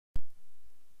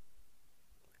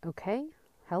Okay,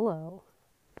 hello.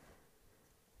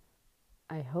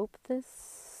 I hope this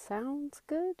sounds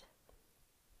good.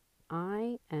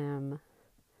 I am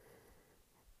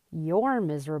your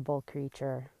miserable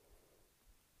creature.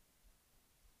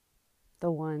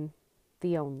 The one,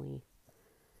 the only.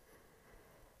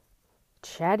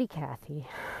 Chatty Cathy.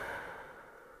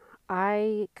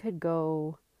 I could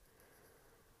go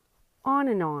on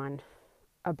and on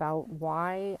about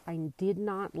why I did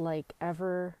not like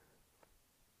ever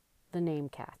the name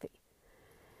Cathy.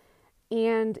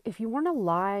 And if you weren't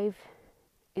alive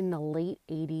in the late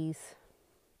 80s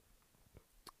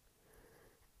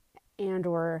and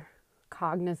or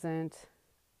cognizant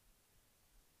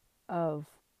of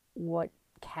who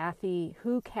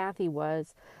Cathy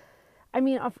was, I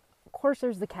mean, of course,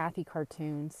 there's the Cathy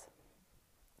cartoons,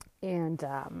 and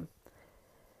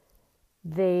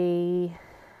they,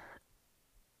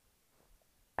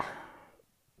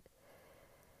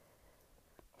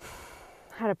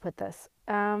 how to put this?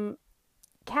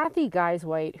 Cathy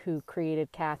Guisewite, who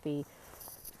created Cathy,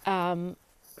 God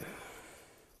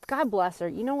bless her.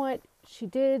 You know what? She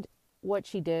did what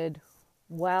she did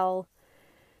well.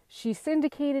 She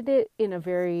syndicated it in a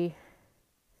very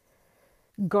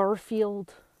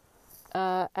Garfield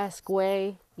esque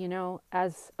way,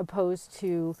 as opposed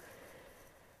to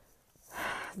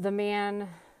the man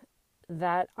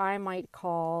that I might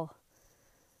call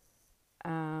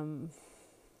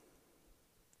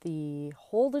the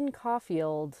Holden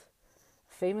Caulfield,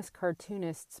 famous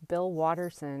cartoonists, Bill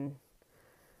Watterson,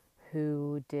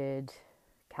 who did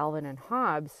Calvin and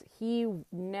Hobbes. He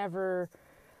never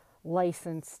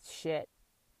licensed shit.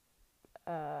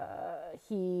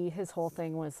 His whole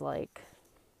thing was like,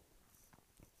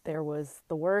 there was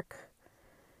the work,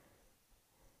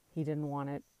 he didn't want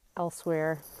it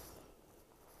elsewhere.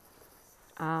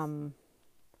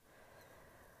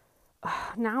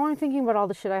 Now I'm thinking about all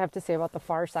the shit I have to say about the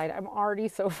Far Side. I'm already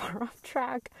so far off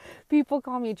track. People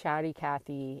call me Chatty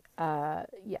Cathy.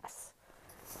 Yes.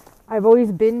 I've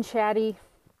always been chatty,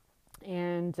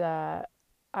 and I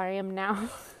am now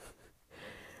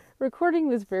recording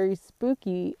this very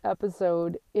spooky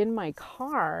episode in my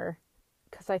car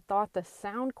because I thought the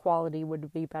sound quality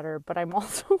would be better, but I'm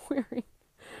also wearing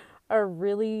a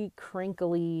really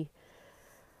crinkly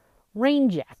rain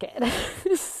jacket.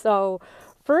 So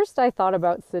first I thought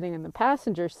about sitting in the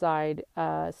passenger side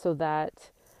so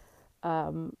that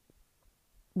I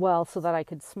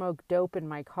could smoke dope in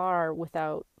my car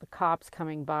without the cops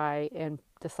coming by and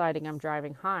deciding I'm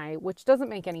driving high, which doesn't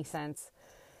make any sense.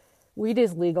 Weed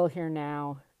is legal here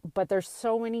now, but there's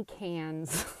so many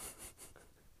cans.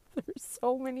 There's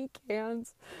so many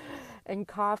cans and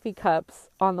coffee cups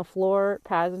on the floor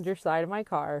passenger side of my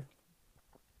car.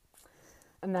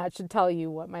 And that should tell you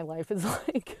what my life is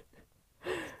like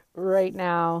right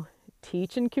now.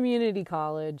 Teaching community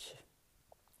college.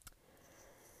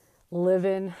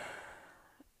 Living.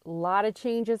 A lot of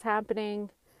changes happening.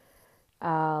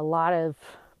 A lot of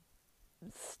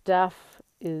stuff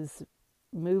is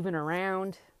moving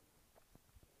around.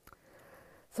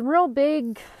 Some real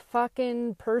big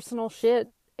fucking personal shit,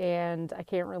 and I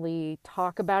can't really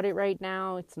talk about it right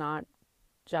now. It's not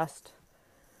just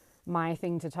my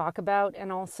thing to talk about, and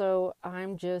also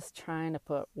I'm just trying to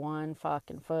put one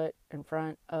fucking foot in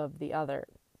front of the other.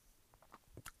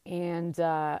 And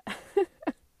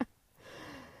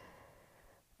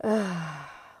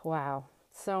wow,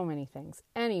 so many things.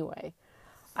 Anyway,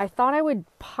 I thought I would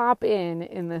pop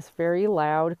in this very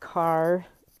loud car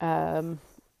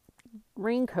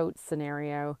raincoat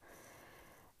scenario,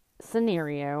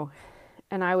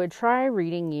 and I would try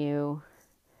reading you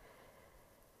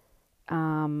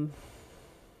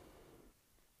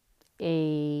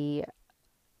a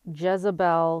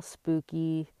Jezebel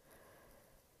spooky,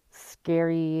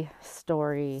 scary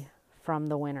story from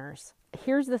the Winners.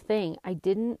 Here's the thing, I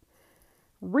didn't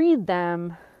read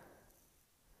them,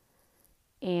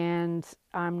 and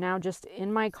I'm now just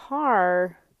in my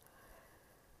car,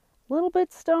 a little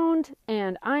bit stoned,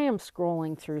 and I am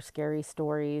scrolling through scary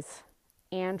stories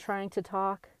and trying to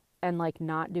talk and like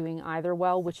not doing either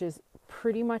well, which is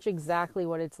pretty much exactly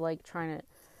what it's like trying to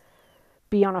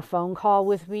be on a phone call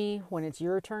with me when it's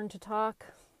your turn to talk.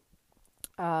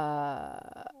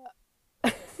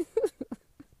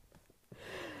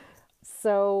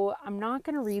 So I'm not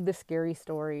going to read the scary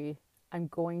story. I'm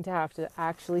going to have to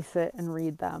actually sit and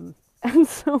read them. And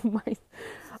so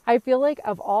I feel like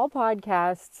of all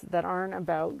podcasts that aren't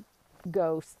about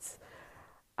ghosts,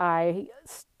 I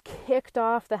kicked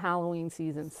off the Halloween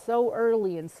season so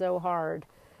early and so hard.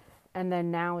 And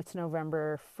then now it's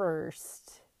November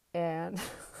 1st. And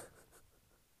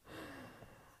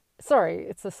sorry,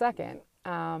 it's the 2nd.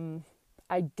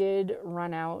 I did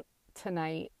run out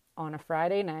tonight on a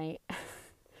Friday night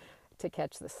to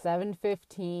catch the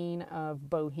 7:15 of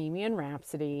Bohemian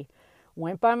Rhapsody.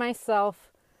 Went by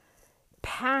myself,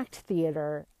 packed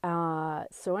theater.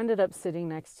 So ended up sitting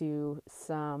next to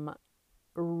some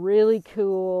really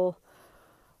cool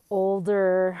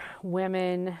older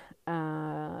women,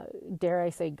 dare I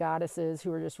say goddesses,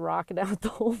 who were just rocking out the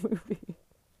whole movie.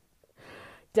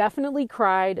 Definitely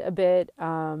cried a bit.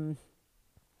 An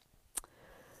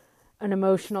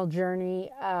emotional journey.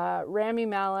 Rami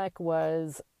Malek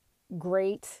was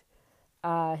great.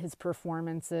 His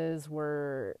performances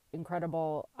were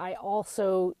incredible. I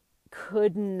also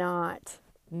could not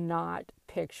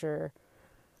picture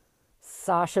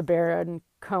Sacha Baron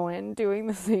Cohen doing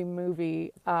the same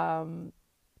movie. And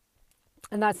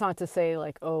that's not to say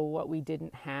like, oh, what we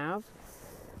didn't have,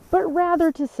 but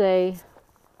rather to say,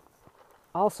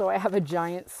 also, I have a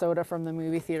giant soda from the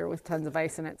movie theater with tons of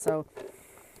ice in it. So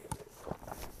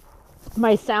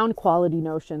my sound quality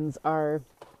notions are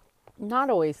not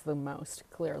always the most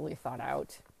clearly thought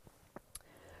out.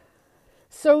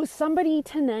 So somebody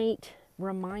tonight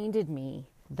reminded me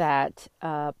that,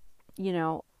 of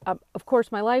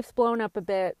course, my life's blown up a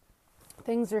bit.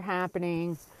 Things are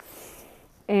happening.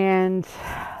 And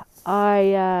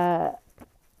I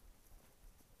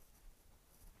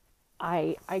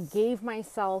gave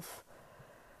myself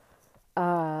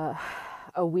a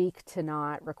week to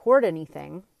not record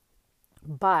anything.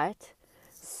 But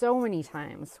so many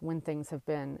times when things have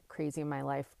been crazy in my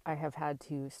life, I have had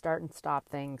to start and stop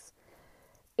things.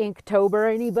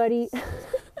 Inktober, anybody?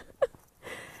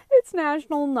 It's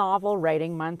National Novel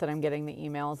Writing Month, and I'm getting the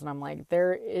emails, and I'm like,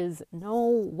 there is no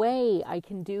way I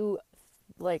can do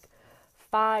like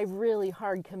 5 really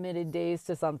hard committed days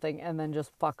to something and then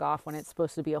just fuck off when it's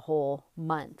supposed to be a whole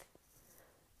month.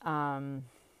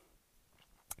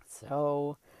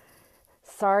 So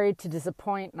sorry to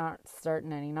disappoint, not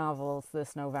starting any novels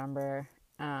this November.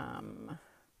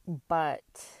 But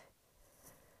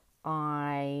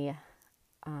I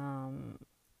am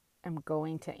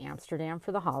going to Amsterdam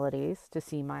for the holidays to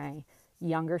see my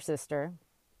younger sister,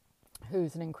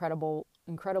 who's an incredible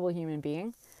human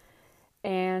being.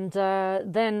 And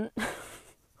then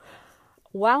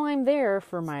while I'm there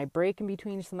for my break in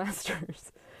between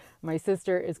semesters, my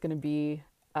sister is going to be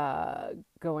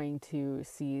going to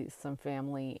see some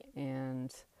family,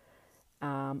 and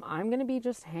I'm going to be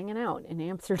just hanging out in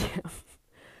Amsterdam.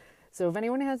 So if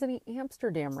anyone has any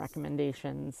Amsterdam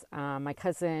recommendations, my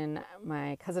cousin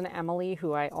Emily,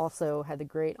 who I also had the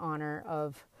great honor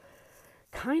of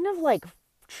kind of like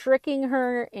tricking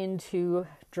her into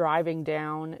driving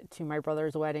down to my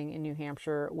brother's wedding in New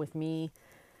Hampshire with me.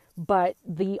 But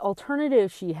the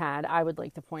alternative she had, I would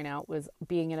like to point out, was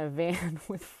being in a van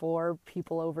with 4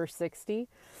 people over 60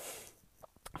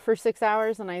 for 6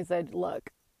 hours. And I said,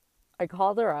 look, I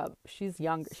called her up. She's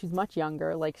young. She's much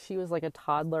younger. Like, she was like a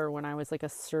toddler when I was like a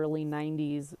surly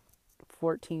 90s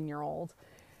 14-year-old.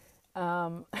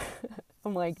 I'm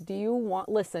like,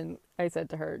 listen, I said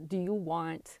to her, do you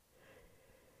want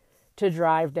to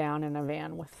drive down in a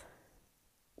van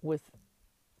with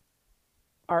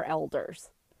our elders?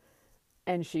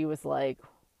 And she was like,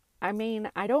 I mean,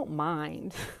 I don't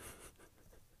mind.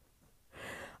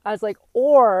 I was like,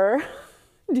 or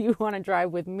do you want to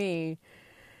drive with me?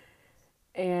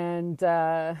 And,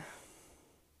 I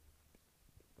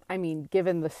mean,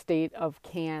 given the state of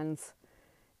cans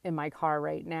in my car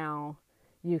right now,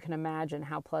 you can imagine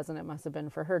how pleasant it must have been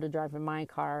for her to drive in my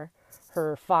car.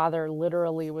 Her father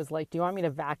literally was like, do you want me to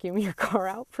vacuum your car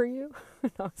out for you?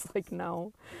 And I was like,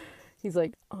 no. He's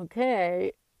like,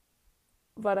 okay,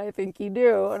 but I think you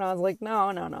do. And I was like,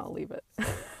 no, leave it.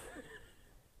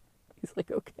 He's like,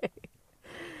 okay.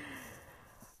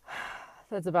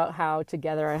 That's about how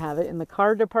together I have it in the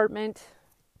car department.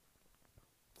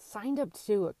 Signed up to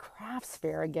do a crafts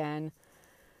fair again.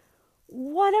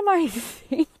 What am I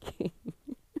thinking?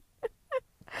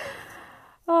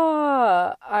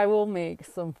 I will make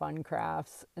some fun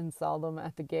crafts and sell them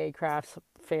at the gay crafts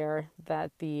fair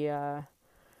that the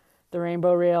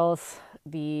Rainbow Reels,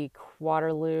 the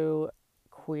Waterloo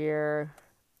Queer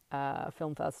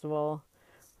Film Festival,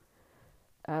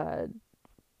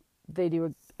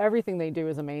 everything they do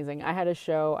is amazing. I had a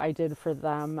show I did for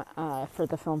them for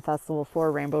the film festival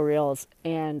for Rainbow Reels,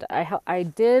 and I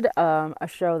did a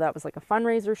show that was like a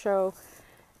fundraiser show,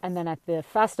 and then at the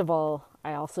festival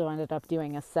I also ended up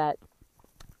doing a set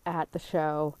at the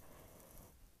show,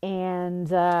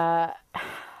 and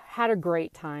had a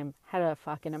great time, had a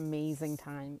fucking amazing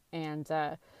time. And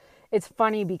it's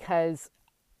funny because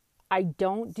I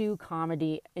don't do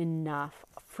comedy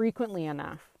frequently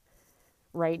enough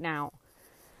right now.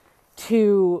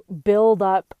 to build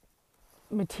up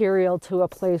material to a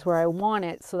place where I want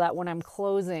it, so that when I'm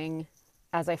closing,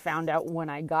 as I found out when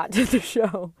I got to the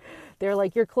show, they're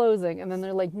like, "You're closing." And then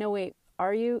they're like, "No, wait,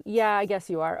 are you?" "Yeah, I guess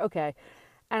you are." "Okay."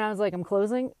 And I was like, "I'm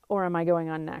closing, or am I going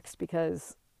on next?"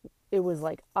 Because it was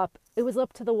up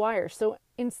to the wire. So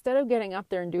instead of getting up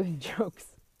there and doing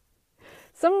jokes,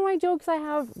 some of my jokes I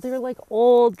have, they're like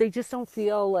old. They just don't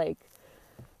feel like,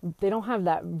 they don't have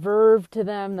that verve to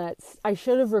them. I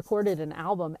should have recorded an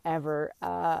album ever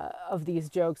of these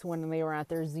jokes when they were at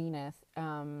their zenith,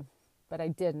 but I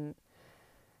didn't.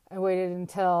 I waited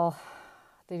until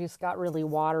they just got really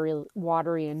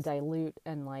watery and dilute,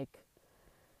 and like,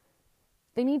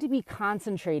 they need to be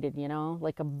concentrated,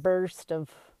 like a burst of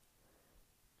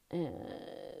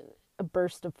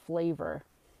flavor.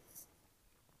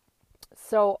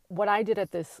 So what I did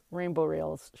at this Rainbow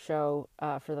Reels show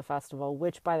for the festival,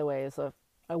 which by the way is a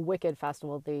wicked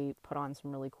festival, they put on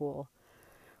some really cool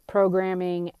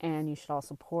programming, and you should all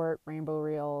support Rainbow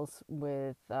Reels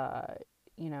with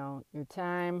your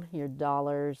time, your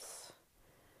dollars,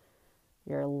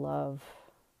 your love.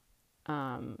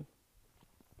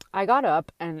 I got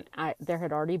up, and there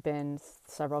had already been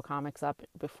several comics up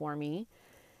before me,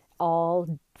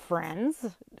 all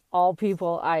friends, all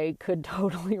people I could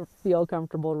totally feel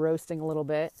comfortable roasting a little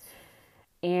bit.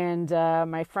 And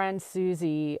my friend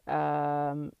Susie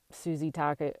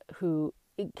Taka, who,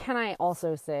 can I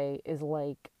also say, is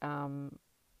like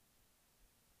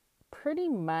pretty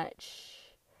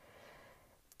much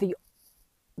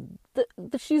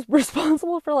she's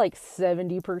responsible for like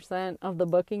 70% of the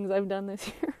bookings I've done this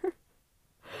year.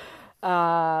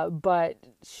 But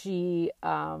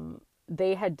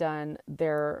they had done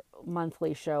their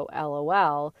monthly show,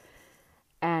 LOL,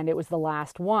 and it was the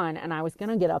last one, and I was going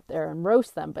to get up there and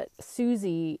roast them, but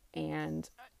Susie and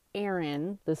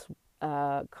Aaron, the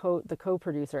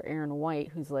co-producer, Aaron White,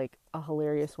 who's like a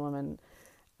hilarious woman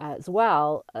as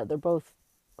well, they're both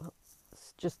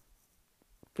just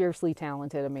fiercely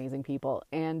talented, amazing people,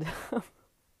 and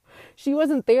she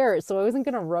wasn't there, so I wasn't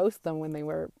going to roast them when they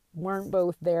weren't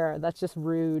both there. That's just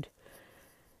rude.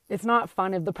 It's not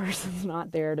fun if the person's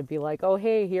not there to be like, "Oh,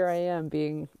 hey, here I am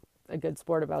being a good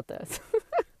sport about this."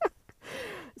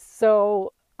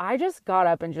 So I just got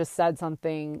up and just said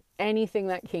something, anything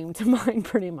that came to mind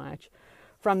pretty much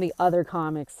from the other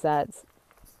comic sets.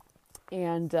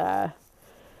 And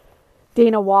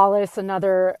Dana Wallace,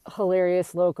 another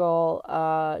hilarious local,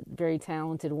 very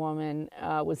talented woman,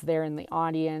 was there in the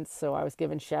audience. So I was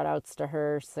giving shout outs to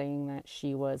her, saying that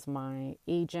she was my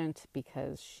agent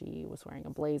because she was wearing a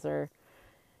blazer.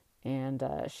 And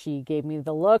she gave me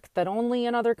the look that only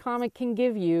another comic can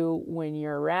give you when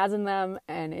you're razzing them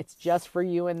and it's just for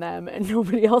you and them and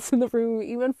nobody else in the room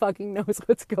even fucking knows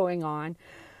what's going on.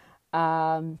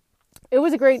 It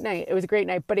was a great night.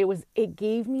 But it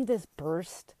gave me this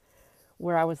burst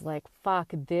where I was like,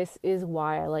 fuck, this is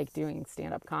why I like doing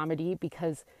stand-up comedy,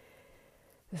 because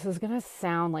this is going to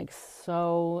sound like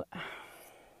so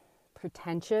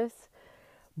pretentious,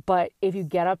 but if you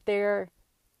get up there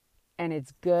and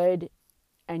it's good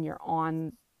and you're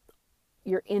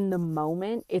in the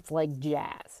moment, it's like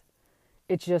jazz.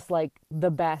 It's just like the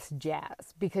best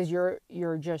jazz, because you're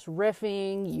just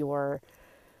riffing, you're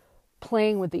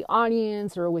playing with the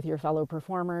audience or with your fellow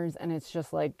performers, and it's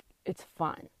just like, it's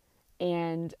fun.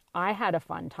 And I had a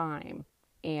fun time,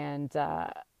 and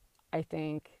I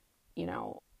think,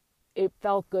 it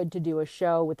felt good to do a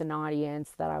show with an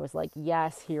audience that I was like,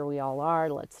 yes, here we all are,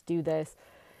 let's do this.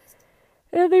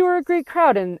 And they were a great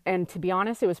crowd, and to be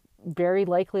honest, it was very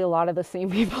likely a lot of the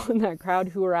same people in that crowd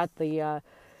who were at the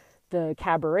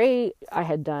cabaret I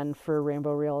had done for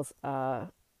Rainbow Reels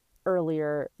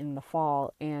earlier in the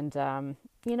fall. And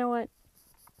you know what?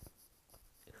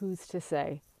 Who's to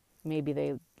say? Maybe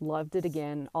they loved it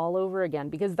again, all over again,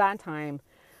 because that time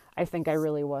I think I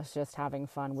really was just having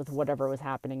fun with whatever was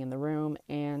happening in the room.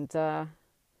 And,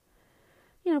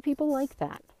 people like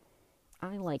that.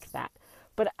 I like that.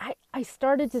 But I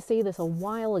started to say this a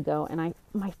while ago, and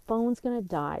my phone's going to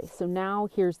die. So now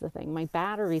here's the thing. My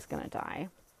battery's going to die.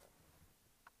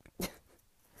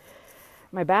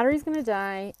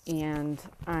 And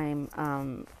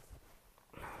I'm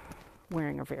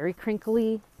wearing a very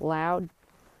crinkly, loud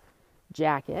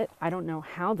jacket. I don't know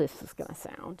how this is going to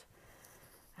sound.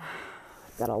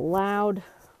 I've got a loud,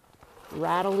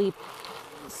 rattly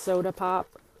soda pop.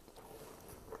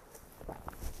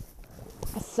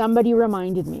 Somebody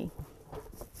reminded me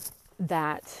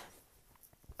that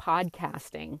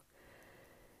podcasting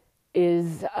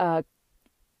is a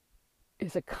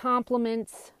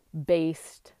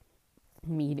compliments-based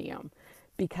medium,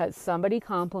 because somebody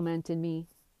complimented me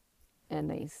and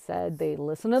they said they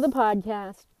listened to the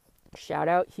podcast.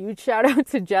 Huge shout out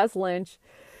to Jess Lynch.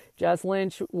 Jess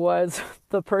Lynch was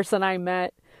the person I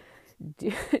met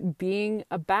being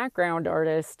a background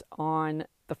artist on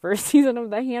the first season of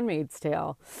The Handmaid's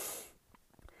Tale.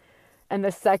 And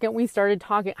the second we started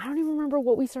talking, I don't even remember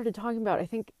what we started talking about. I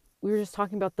think we were just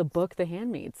talking about the book, The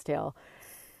Handmaid's Tale.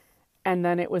 And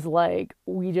then it was like,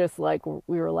 we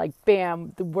were like,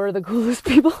 bam, we're the coolest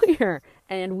people here.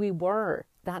 And we were.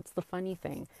 That's the funny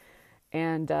thing.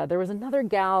 And there was another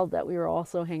gal that we were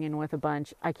also hanging with a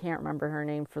bunch. I can't remember her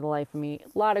name for the life of me.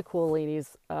 A lot of cool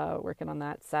ladies working on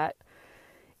that set.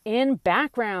 In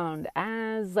background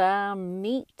as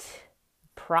meat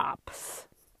props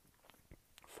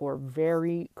for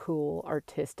very cool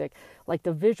artistic, like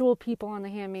the visual people on The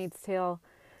Handmaid's Tale.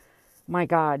 My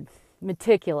God,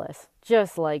 meticulous.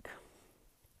 Just like,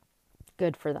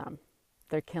 good for them.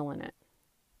 They're killing it.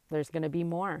 There's going to be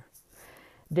more.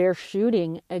 They're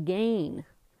shooting again.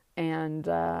 And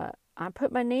I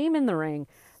put my name in the ring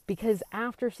because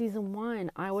after season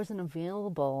 1, I wasn't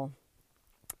available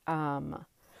to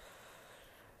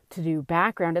do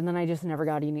background. And then I just never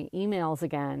got any emails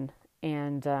again.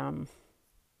 And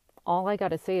all I got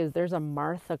to say is there's a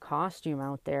Martha costume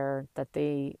out there that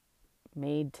they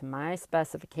made to my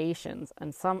specifications.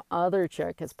 And some other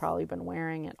chick has probably been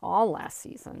wearing it all last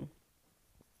season.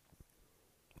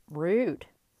 Rude.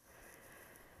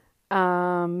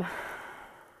 But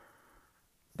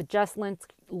Jess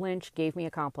Lynch gave me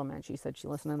a compliment. She said she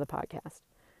listened to the podcast.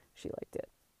 She liked it.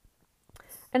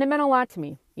 And it meant a lot to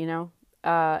me, you know.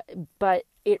 But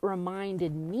it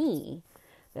reminded me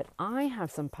that I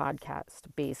have some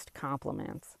podcast-based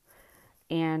compliments.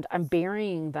 And I'm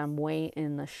burying them way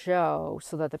in the show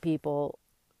so that the people,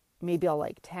 maybe I'll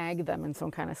like tag them in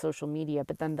some kind of social media,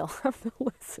 but then they'll have to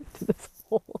listen to this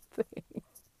whole thing.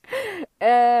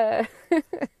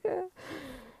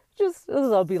 Just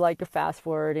it'll be like a fast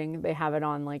forwarding. They have it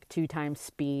on like 2 times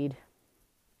speed.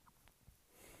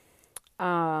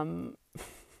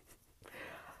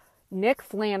 Nick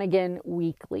Flanagan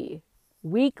Weekly.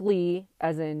 Weekly,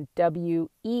 as in WEAKLY,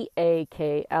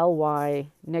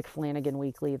 Nick Flanagan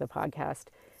Weekly, the podcast,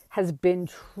 has been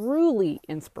truly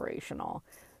inspirational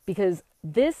because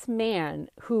this man,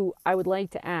 who I would like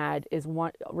to add is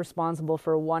responsible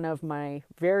for one of my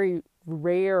very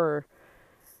rare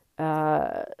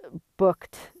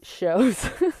booked shows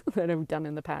that I've done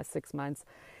in the past 6 months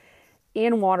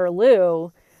in Waterloo.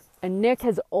 And Nick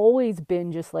has always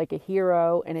been just like a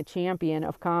hero and a champion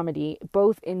of comedy,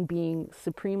 both in being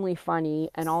supremely funny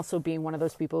and also being one of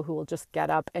those people who will just get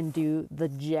up and do the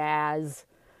jazz.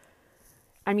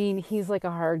 I mean, he's like a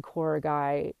hardcore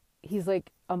guy. He's like,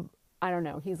 I don't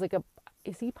know. He's like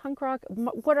is he punk rock?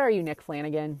 What are you, Nick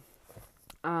Flanagan?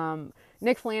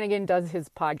 Nick Flanagan does his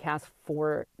podcast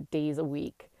 4 days a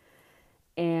week.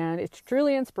 And it's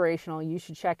truly inspirational. You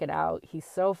should check it out. He's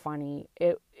so funny.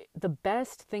 The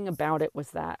best thing about it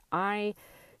was that I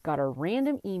got a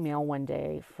random email one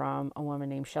day from a woman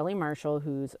named Shelly Marshall,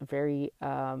 who's a very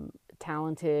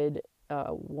talented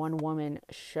one-woman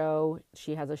show.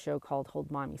 She has a show called Hold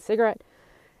Mommy Cigarette.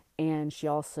 And she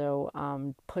also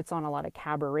puts on a lot of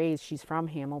cabarets. She's from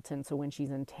Hamilton, so when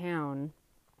she's in town,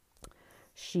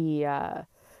 she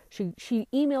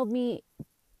emailed me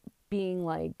being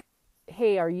like,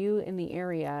 hey, are you in the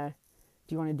area?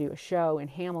 Do you want to do a show in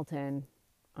Hamilton?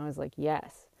 I was like,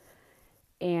 yes.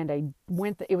 And I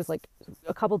went, it was like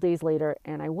a couple days later,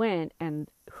 and I went, and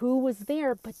who was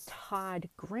there but Todd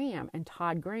Graham? And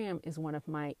Todd Graham is one of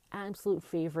my absolute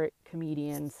favorite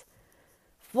comedians,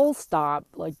 full stop.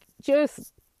 Like,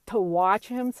 just to watch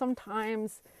him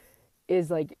sometimes is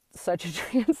like such a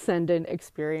transcendent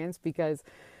experience because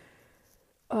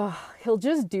he'll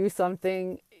just do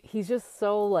something. He's just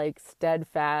so like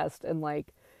steadfast and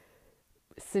like,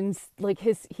 since like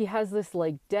he has this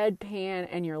like deadpan,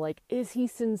 and you're like, is he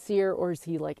sincere or is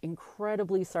he like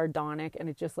incredibly sardonic? And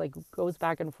it just like goes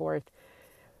back and forth.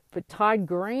 But Todd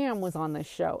Graham was on this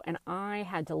show, and I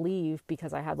had to leave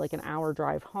because I had like an hour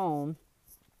drive home.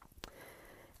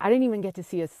 I didn't even get to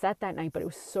see his set that night, but it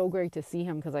was so great to see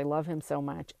him because I love him so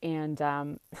much.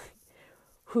 And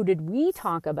who did we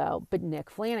talk about but Nick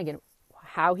Flanagan?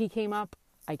 How he came up,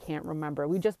 I can't remember.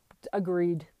 We just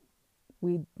agreed.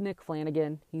 Nick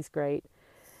Flanagan, he's great.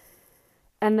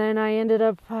 And then I ended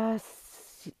up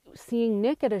seeing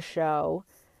Nick at a show,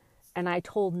 and I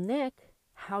told Nick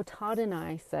how Todd and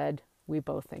I said we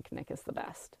both think Nick is the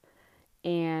best.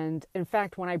 And in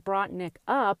fact, when I brought Nick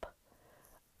up,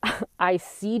 I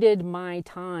ceded my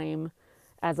time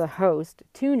as a host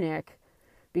to Nick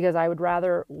because I would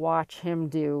rather watch him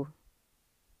do,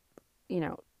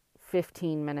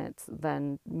 15 minutes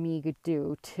than me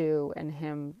do too, and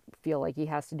him feel like he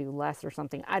has to do less or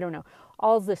something. I don't know.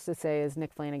 All this to say is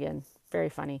Nick Flanagan, very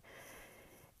funny.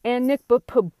 And Nick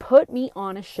put me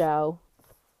on a show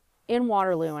in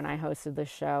Waterloo, and I hosted this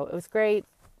show. It was great.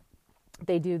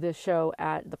 They do this show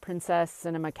at the Princess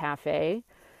Cinema Cafe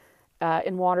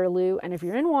in Waterloo. And if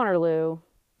you're in Waterloo,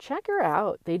 check her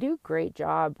out. They do a great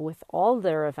job with all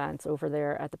their events over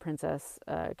there at the Princess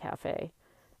Cafe.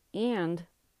 And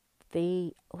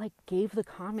they like gave the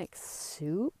comics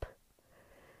soup.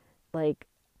 Like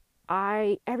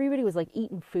everybody was like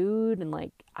eating food, and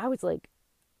like I was like,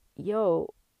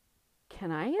 yo,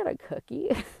 can I get a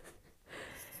cookie?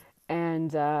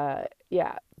 And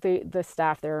yeah, the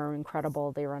staff there are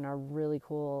incredible. They run a really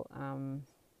cool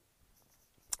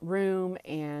room,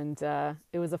 and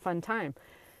it was a fun time.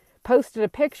 Posted a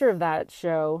picture of that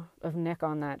show, of Nick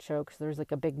on that show, because there's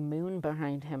like a big moon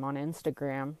behind him on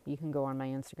Instagram. You can go on my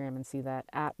Instagram and see that,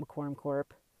 at McCorm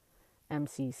Corp,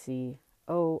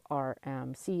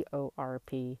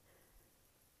 MCCORMCORP.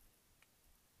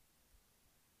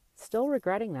 Still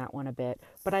regretting that one a bit,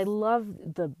 but I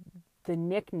love the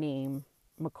nickname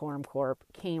McCorm Corp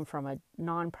came from a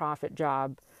nonprofit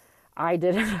job I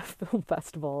did at a film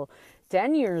festival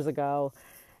 10 years ago.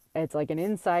 It's like an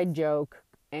inside joke,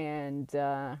 and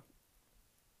I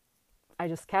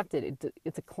just kept it.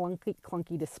 It's a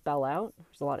clunky to spell out.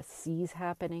 There's a lot of C's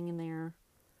happening in there.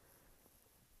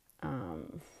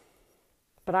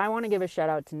 But I want to give a shout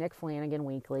out to Nick Flanagan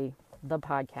Weekly, the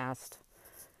podcast.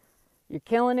 You're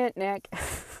killing it, Nick.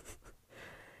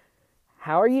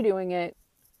 How are you doing it?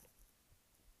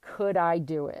 Could I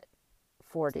do it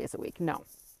 4 days a week? No,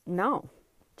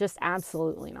 just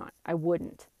absolutely not. I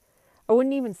wouldn't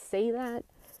even say that.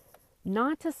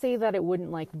 Not to say that it wouldn't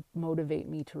like motivate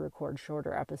me to record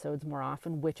shorter episodes more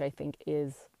often, which I think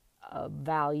is a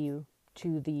value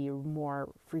to the more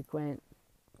frequent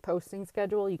posting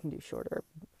schedule. You can do shorter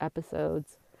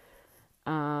episodes.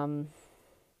 Yeah,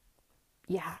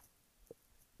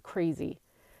 crazy.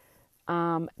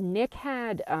 Nick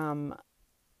had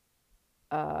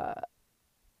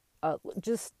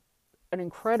just an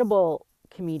incredible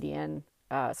comedian,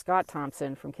 Scott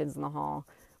Thompson from Kids in the Hall,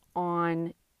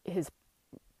 on his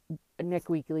Nick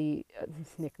Flanagan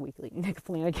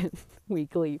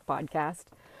Weekly podcast.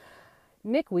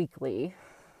 Nick Weekly,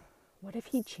 what if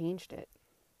he changed it?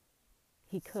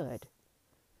 He could.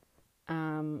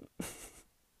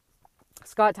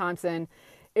 Scott Thompson,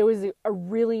 it was a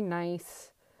really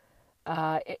nice,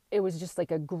 it was just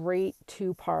like a great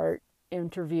 2-part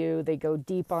interview. They go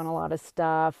deep on a lot of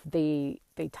stuff. They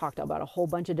talked about a whole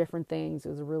bunch of different things. It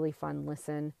was a really fun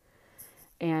listen.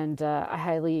 And I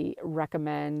highly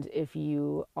recommend, if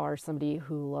you are somebody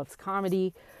who loves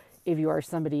comedy, if you are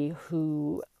somebody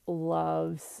who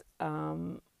loves,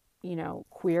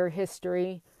 queer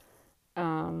history,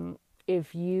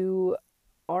 if you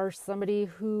are somebody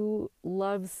who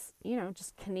loves,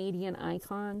 just Canadian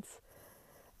icons,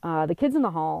 the Kids in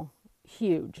the Hall,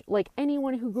 huge. Like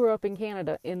anyone who grew up in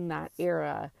Canada in that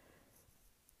era,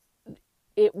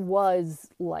 it was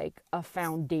like a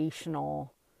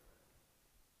foundational,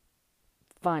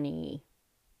 funny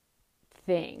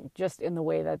thing, just in the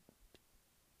way that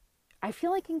I feel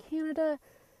like in Canada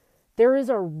there is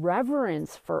a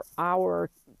reverence for our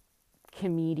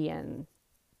comedian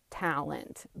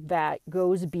talent that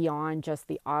goes beyond just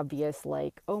the obvious,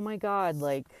 like, oh my God,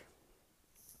 like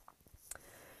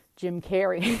Jim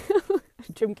Carrey.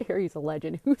 Jim Carrey's a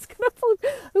legend. Who's gonna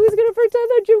pretend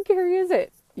that Jim Carrey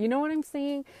isn't? You know what I'm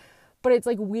saying? But it's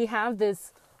like we have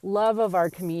this love of our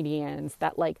comedians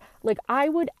that like I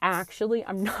would actually,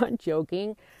 I'm not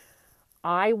joking,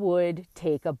 I would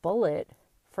take a bullet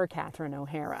for Catherine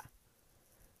O'Hara.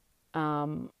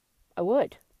 I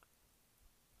would.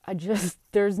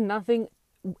 There's nothing,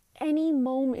 any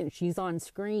moment she's on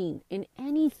screen in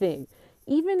anything,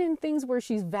 even in things where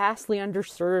she's vastly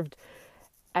underserved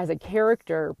as a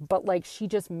character, but like she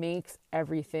just makes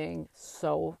everything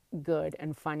so good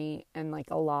and funny and like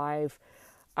alive.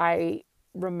 I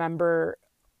remember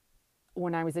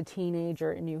when I was a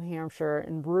teenager in New Hampshire,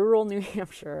 in rural New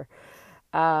Hampshire,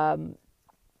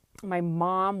 my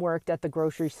mom worked at the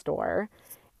grocery store,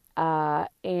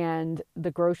 and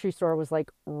the grocery store was like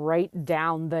right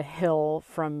down the hill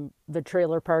from the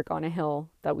trailer park on a hill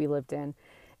that we lived in.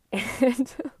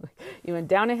 And you went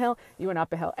down a hill, you went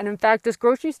up a hill. And in fact, this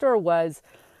grocery store was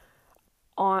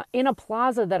in a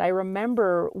plaza that I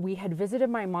remember we had visited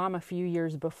my mom a few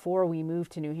years before we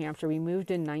moved to New Hampshire. We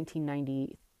moved in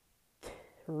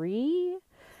 1993,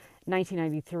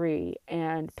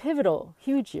 and pivotal,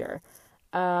 huge year.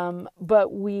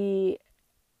 But we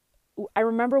I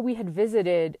remember we had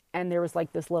visited and there was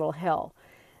like this little hill.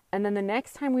 And then the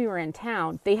next time we were in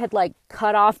town, they had like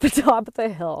cut off the top of the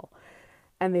hill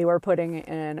and they were putting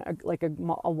in a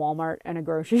Walmart and a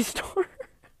grocery store.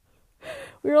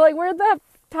 We were like, where'd that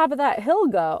top of that hill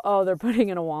go? Oh, they're putting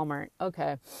in a Walmart.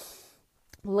 Okay.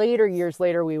 Years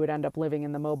later, we would end up living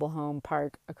in the mobile home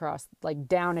park across, like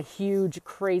down a huge,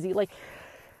 crazy, like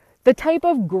the type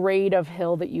of grade of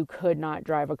hill that you could not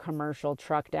drive a commercial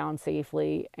truck down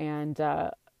safely. And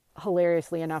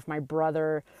hilariously enough, my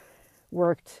brother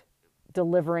worked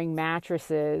delivering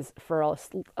mattresses for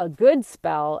a good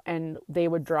spell, and they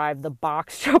would drive the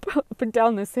box truck up and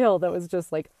down this hill that was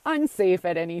just like unsafe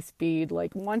at any speed.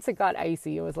 Like once it got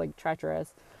icy, it was like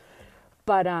treacherous.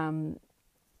 But there's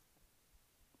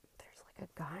like a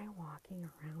guy walking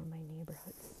around my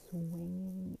neighborhood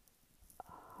swinging a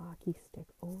hockey stick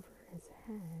over his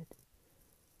head.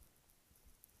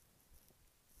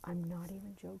 I'm not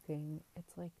even joking.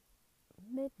 It's like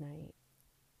midnight.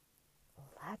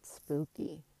 That's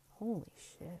spooky. Holy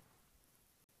shit.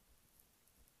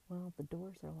 Well, the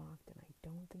doors are locked and I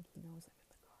don't think he knows I'm in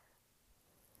the car.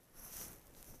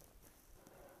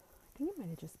 I think it might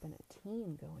have just been a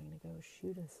teen going to go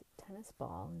shoot a tennis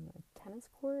ball in the tennis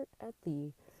court at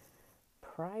the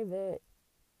private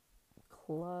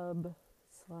club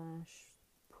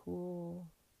 / pool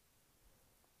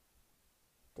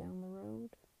down the road.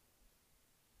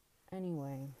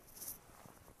 Anyway.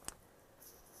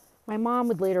 My mom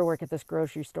would later work at this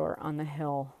grocery store on the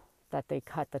hill that they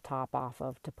cut the top off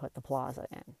of to put the plaza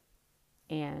in.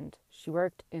 And she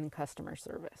worked in customer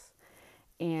service.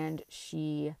 And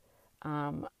she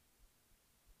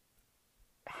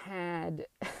had...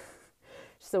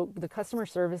 So the customer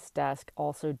service desk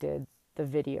also did the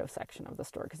video section of the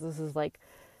store. Because this is like...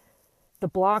 The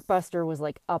Blockbuster was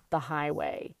like up the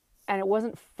highway. And it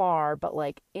wasn't far, but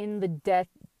like in the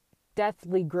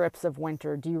deathly grips of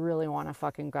winter, do you really want to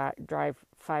fucking drive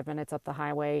 5 minutes up the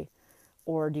highway,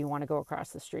 or do you want to go across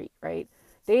the street, right?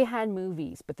 They had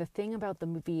movies, but the thing about the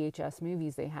VHS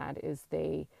movies they had is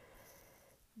they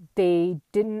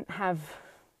didn't have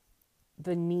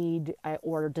the need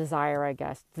or desire, I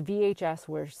guess. The VHS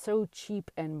were so cheap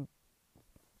and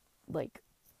like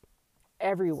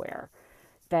everywhere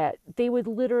that they would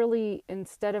literally,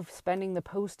 instead of spending the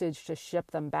postage to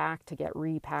ship them back to get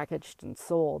repackaged and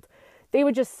sold, they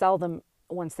would just sell them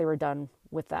once they were done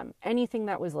with them. Anything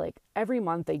that was like, every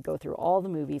month they'd go through all the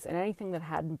movies, and anything that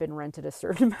hadn't been rented a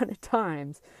certain amount of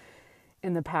times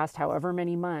in the past however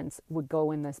many months would go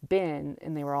in this bin,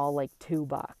 and they were all like $2.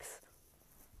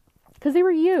 Because they were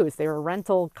used. They were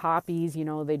rental copies, you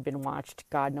know, they'd been watched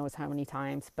God knows how many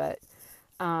times, but...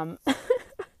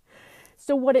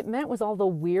 So what it meant was all the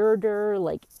weirder,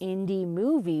 like, indie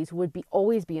movies would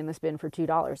always be in this bin for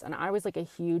 $2. And I was like a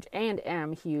huge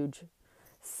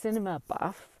cinema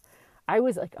buff. I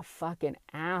was like a fucking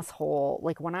asshole.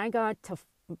 Like when I got to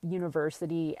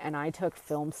university and I took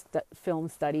film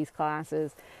studies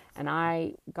classes, and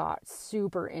I got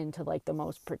super into like the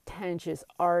most pretentious,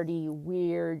 arty,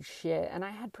 weird shit. And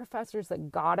I had professors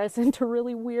that got us into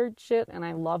really weird shit, and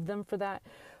I loved them for that.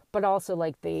 But also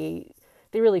like they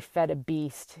really fed a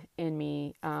beast in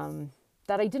me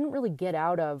that I didn't really get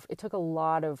out of. It took a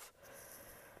lot of,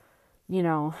 you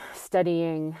know,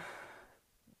 studying,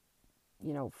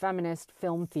 you know, feminist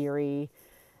film theory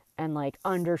and like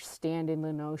understanding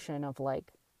the notion of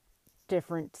like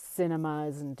different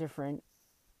cinemas and different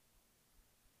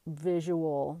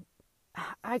visual.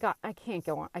 I can't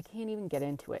go on. I can't even get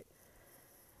into it.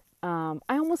 I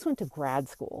almost went to grad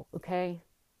school, okay?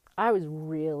 I was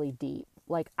really deep.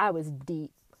 Like, I was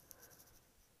deep.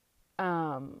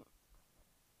 I'll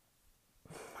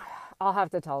have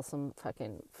to tell some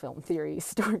fucking film theory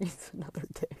stories another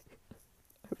day.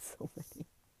 I have so many.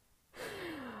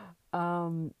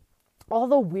 All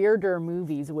the weirder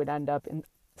movies would end up in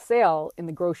sale in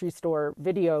the grocery store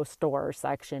video store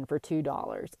section for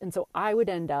 $2. And so I would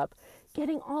end up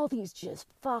getting all these just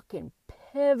fucking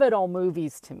pivotal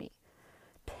movies to me.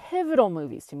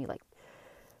 Like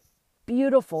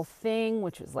Beautiful Thing,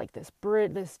 which was like this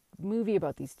movie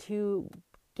about these two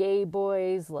gay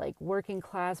boys, like working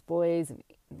class boys in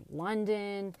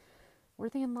London. Were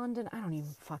they in London? I don't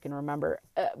even fucking remember.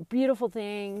 Beautiful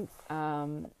Thing.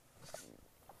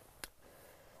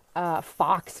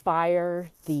 Foxfire,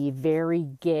 the very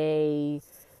gay,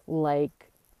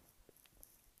 like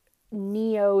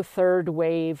neo third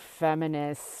wave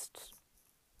feminist.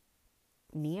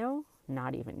 Neo?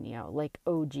 Not even neo. Like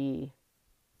OG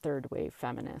third wave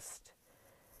feminist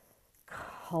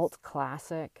cult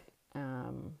classic,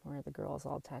 where the girls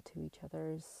all tattoo each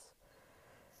other's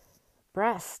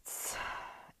breasts.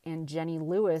 and Jenny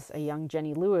Lewis, a young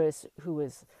Jenny Lewis, who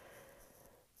was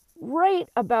right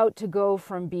about to go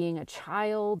from being a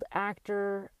child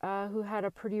actor who had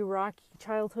a pretty rocky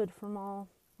childhood from all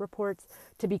reports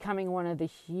to becoming one of the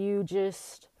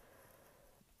hugest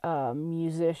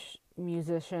musicians,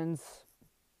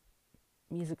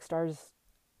 music stars.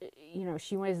 You know,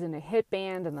 she was in a hit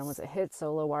band and then was a hit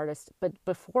solo artist. But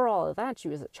before all of that, she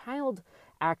was a child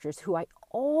actress who I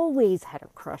always had a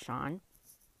crush on.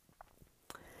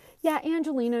 Yeah,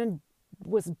 Angelina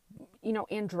was, you know,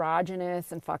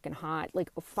 androgynous and fucking hot.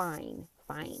 Like, fine.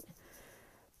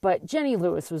 But Jenny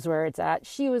Lewis was where it's at.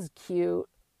 She was cute.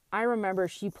 I remember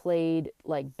she played,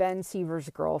 like, Ben Seaver's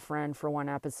girlfriend for one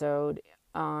episode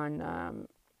on,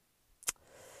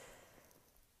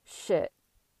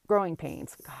 Growing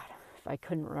Pains. God, if I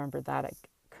couldn't remember that, I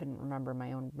couldn't remember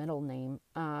my own middle name.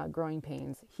 Growing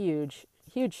Pains. Huge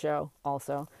show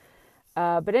also.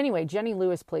 But anyway, Jenny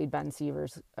Lewis played Ben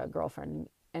Seaver's girlfriend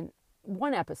in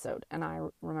one episode, and I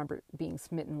remember being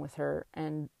smitten with her.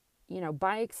 And, you know,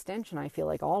 by extension, I feel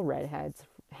like all redheads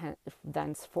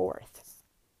thenceforth,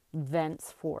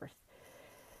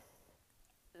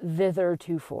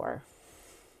 thithertofore.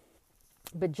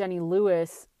 But Jenny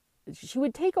Lewis, she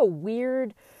would take a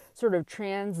weird sort of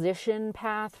transition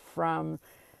path from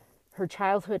her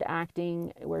childhood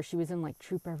acting, where she was in like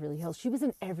Troop Beverly Hills. She was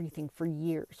in everything for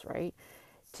years, right?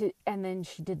 And then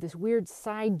she did this weird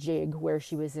side jig where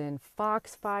she was in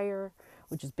Foxfire,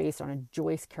 which is based on a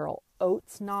Joyce Carol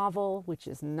Oates novel, which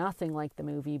is nothing like the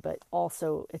movie, but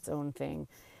also its own thing.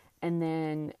 And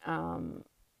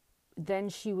then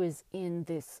she was in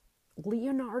this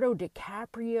Leonardo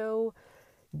DiCaprio,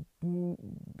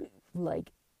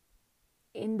 like,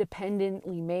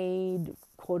 independently made,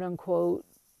 quote unquote,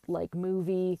 like,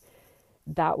 movie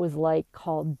that was like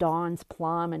called Dawn's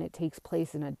Plum, and it takes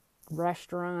place in a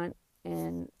restaurant.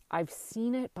 And I've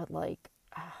seen it, but like,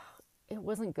 it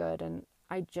wasn't good. And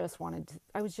I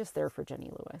was just there for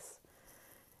Jenny Lewis.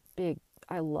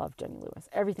 I love Jenny Lewis.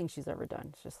 Everything she's ever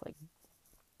done is just like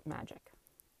magic.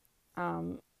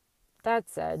 That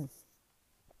said,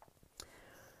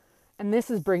 and this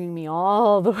is bringing me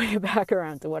all the way back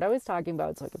around to what I was talking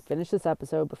about, so I can finish this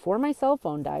episode before my cell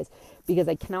phone dies, because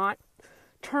I cannot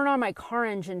turn on my car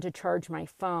engine to charge my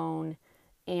phone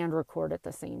and record at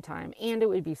the same time, and it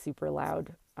would be super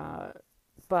loud.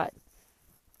 But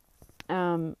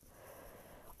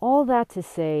all that to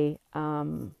say, I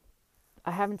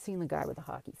haven't seen the guy with the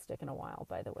hockey stick in a while,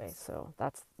 by the way, so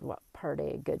that's what part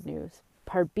A, good news.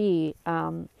 Part B,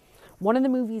 one of the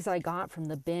movies I got from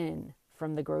the bin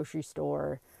from the grocery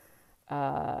store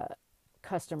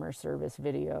customer service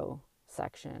video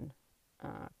section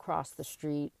across the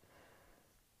street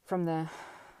from the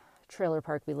trailer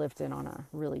park we lived in on a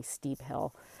really steep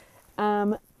hill.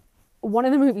 One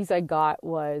of the movies I got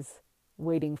was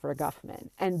Waiting for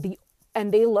Guffman,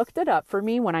 and they looked it up for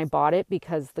me when I bought it,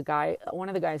 because one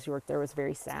of the guys who worked there was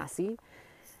very sassy,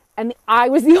 and I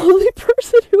was the only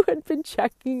person who had been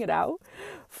checking it out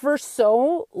for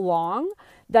so long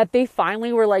that they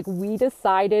finally were like, we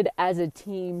decided as a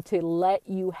team to let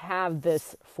you have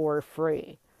this for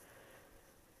free.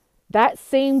 That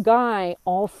same guy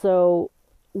also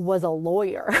was a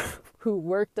lawyer who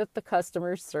worked at the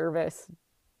customer service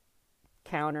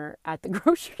counter at the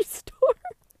grocery store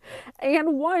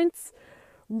and once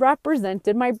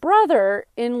represented my brother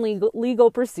in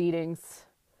legal proceedings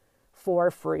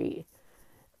for free.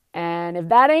 And if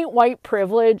that ain't white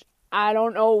privilege, I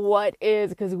don't know what is,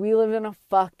 because we live in a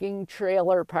fucking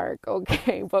trailer park,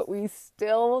 okay? But we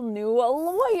still knew a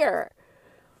lawyer.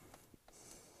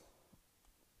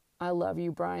 I love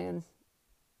you, Brian.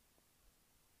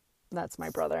 That's my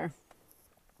brother.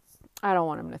 I don't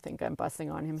want him to think I'm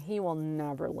busting on him. He will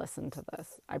never listen to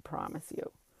this. I promise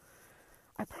you.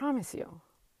 I promise you.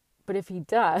 But if he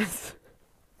does,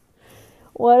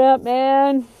 what up,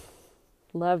 man?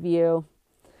 Love you.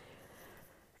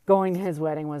 Going to his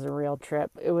wedding was a real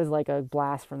trip. It was like a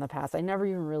blast from the past. I never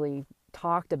even really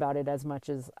talked about it as much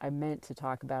as I meant to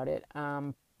talk about it.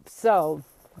 So,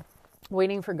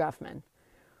 Waiting for Guffman.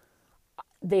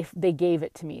 They gave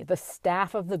it to me. The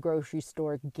staff of the grocery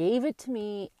store gave it to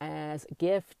me as a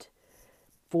gift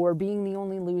for being the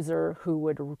only loser who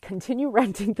would continue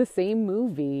renting the same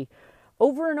movie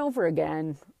over and over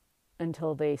again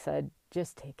until they said,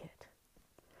 just take it.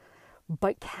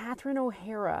 But Catherine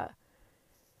O'Hara,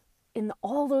 in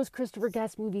all those Christopher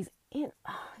Guest movies, in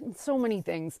so many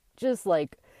things, just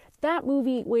like that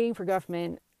movie, Waiting for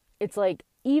Guffman, it's like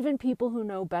even people who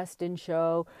know Best in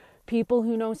Show, people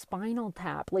who know Spinal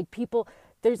Tap, like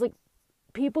there's like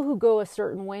people who go a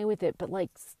certain way with it, but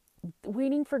like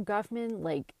Waiting for Guffman,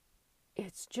 like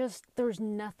it's just, there's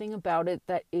nothing about it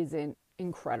that isn't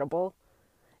incredible.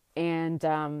 And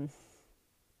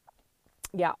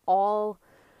yeah, all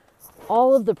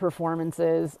of the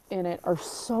performances in it are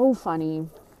so funny.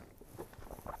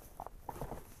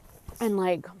 And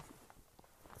like,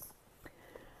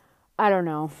 I don't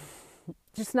know,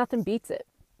 just nothing beats it.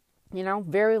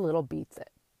 Very little beats it.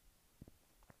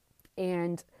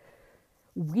 And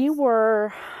we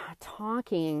were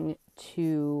talking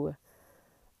to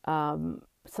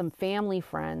some family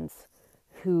friends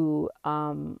who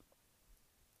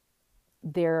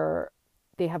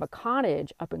they have a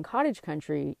cottage up in cottage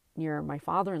country near my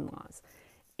father-in-law's,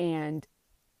 and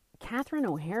Catherine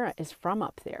O'Hara is from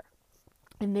up there.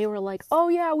 And they were like, oh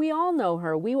yeah, we all know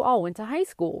her. We all went to high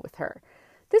school with her.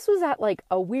 This was at like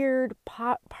a weird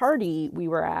party we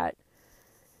were at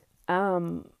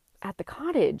the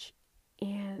cottage,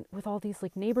 and with all these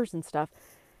like neighbors and stuff.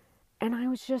 And I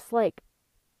was just like,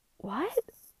 what?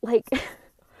 Like,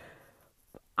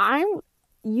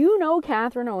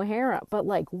 Catherine O'Hara, but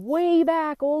like way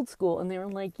back old school. And they were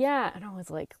like, yeah. And I was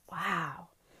like, wow.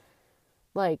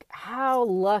 Like, how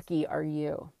lucky are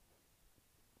you?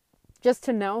 Just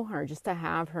to know her, just to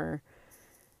have her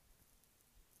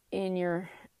in your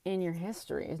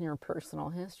history, in your personal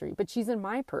history. But she's in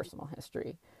my personal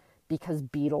history because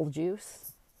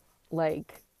Beetlejuice,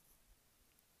 like,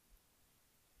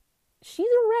 she's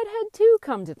a redhead too,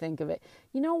 come to think of it.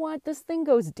 You know what? This thing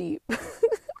goes deep.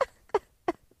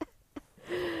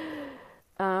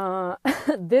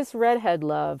 This redhead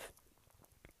love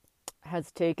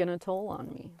has taken a toll on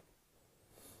me.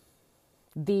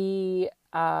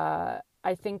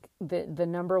 I think the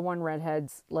number one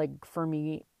redheads, like, for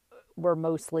me, were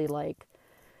mostly like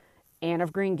Anne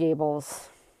of Green Gables,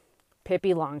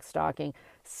 Pippi Longstocking,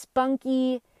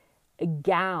 spunky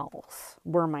gals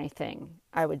were my thing,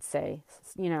 I would say.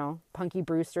 Punky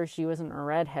Brewster, she wasn't a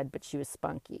redhead, but she was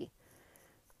spunky.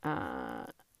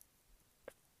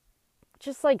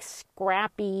 Just like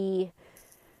scrappy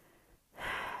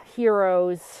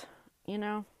heroes,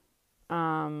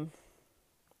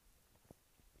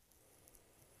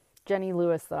 Jenny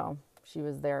Lewis, though, she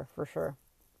was there for sure.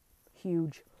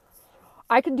 Huge.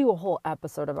 I could do a whole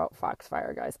episode about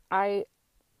Foxfire, guys.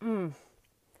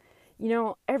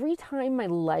 Every time my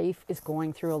life is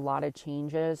going through a lot of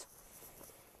changes,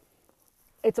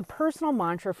 it's a personal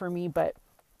mantra for me, but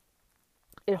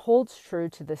it holds true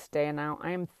to this day. Now,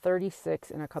 I am 36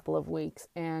 in a couple of weeks,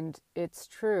 and it's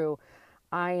true.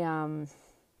 I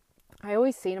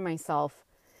always say to myself,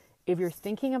 if you're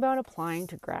thinking about applying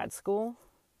to grad school,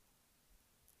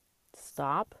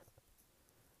 stop,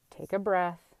 take a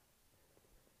breath,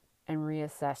 and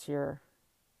reassess your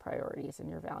priorities and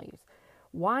your values.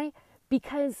 Why?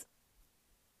 Because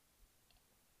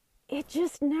it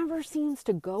just never seems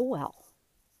to go well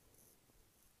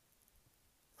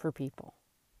for people.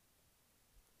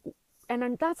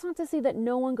 And that's not to say that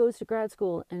no one goes to grad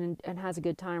school and has a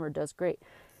good time or does great.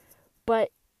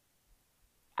 But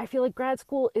I feel like grad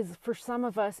school is, for some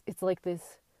of us, it's like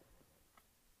this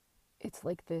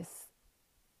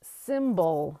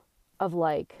symbol of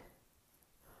like,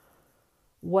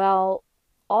 well,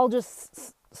 I'll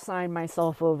just sign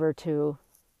myself over to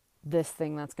this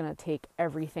thing that's going to take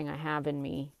everything I have in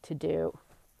me to do.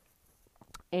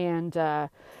 And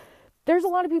there's a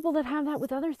lot of people that have that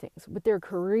with other things, with their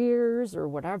careers or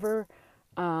whatever.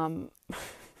 But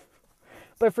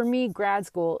for me, grad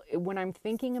school, when I'm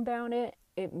thinking about it,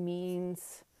 it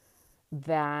means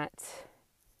that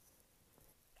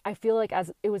I feel like,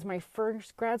 as it was my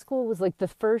first grad school, was like the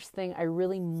first thing I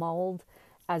really mulled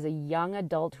as a young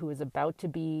adult who was about to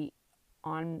be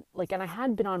on, like, and I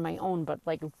had been on my own, but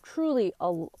like truly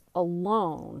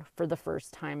alone for the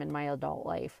first time in my adult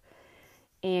life.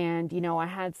 And, I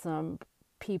had some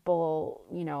people,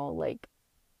 like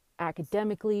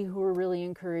academically, who were really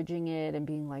encouraging it and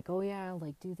being like, oh yeah,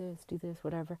 like do this,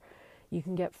 whatever. You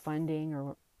can get funding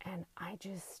and I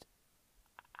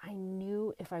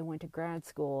knew if I went to grad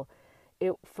school,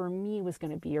 it for me was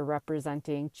going to be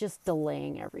representing just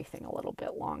delaying everything a little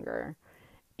bit longer.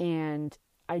 And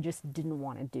I just didn't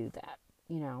want to do that,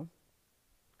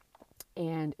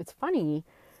 And it's funny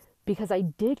because I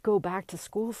did go back to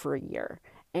school for a year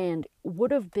and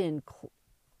would have been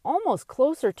almost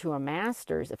closer to a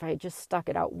master's if I had just stuck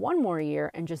it out one more year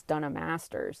and just done a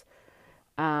master's,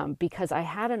 because I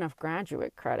had enough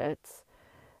graduate credits,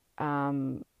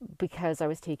 because I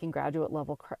was taking graduate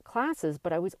level classes,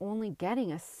 but I was only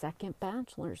getting a second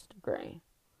bachelor's degree.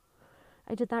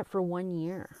 I did that for 1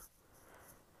 year.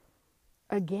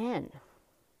 Again,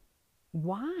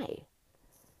 why?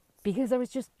 Because I was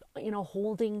just,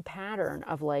 holding pattern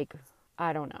of like,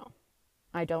 I don't know.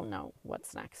 I don't know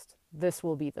what's next. This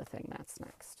will be the thing that's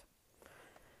next.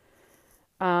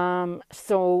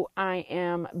 So I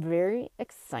am very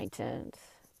excited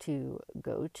to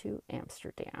go to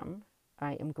Amsterdam.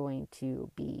 I am going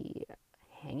to be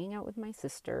hanging out with my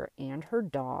sister and her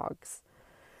dogs.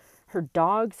 Her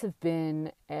dogs have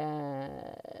been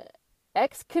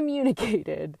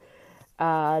excommunicated.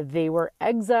 They were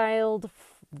exiled.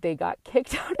 They got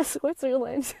kicked out of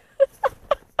Switzerland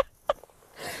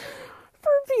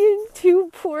for being too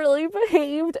poorly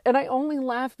behaved. And I only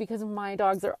laugh because my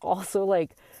dogs are also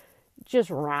like just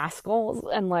rascals,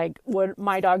 and like what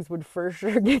my dogs would for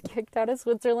sure get kicked out of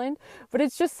Switzerland. But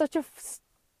it's just such a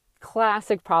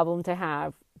classic problem to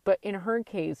have. But in her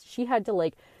case, she had to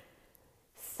like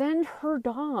send her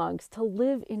dogs to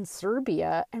live in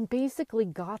Serbia and basically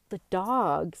got the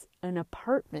dogs an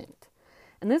apartment.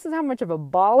 And this is how much of a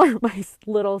baller my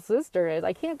little sister is.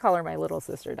 I can't call her my little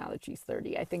sister now that she's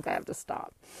 30. I think I have to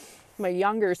stop. My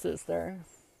younger sister,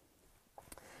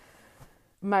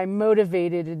 my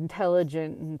motivated,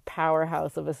 intelligent, and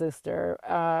powerhouse of a sister,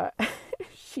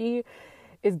 she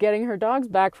is getting her dogs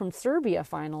back from Serbia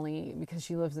finally because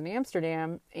she lives in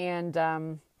Amsterdam.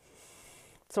 And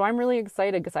so I'm really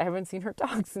excited because I haven't seen her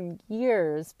dogs in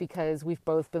years because we've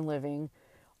both been living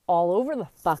all over the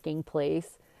fucking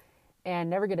place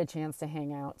and never get a chance to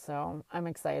hang out. So I'm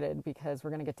excited because we're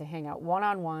going to get to hang out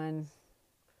one-on-one.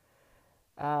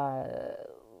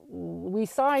 We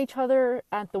saw each other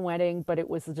at the wedding, but it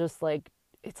was just like,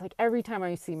 it's like every time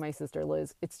I see my sister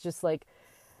Liz, it's just like,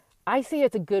 I see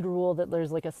it's a good rule that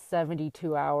there's like a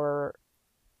 72-hour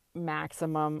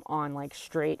maximum on like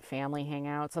straight family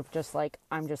hangouts of just like,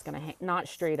 I'm just going to not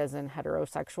straight as in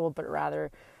heterosexual, but rather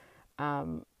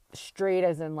straight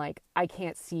as in like, I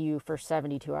can't see you for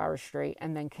 72 hours straight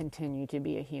and then continue to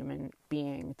be a human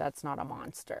being that's not a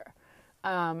monster.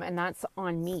 And that's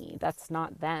on me. That's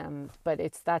not them, but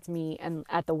that's me. And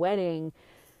at the wedding,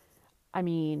 I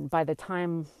mean, by the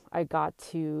time I got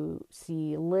to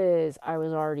see Liz, I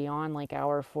was already on like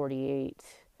hour 48.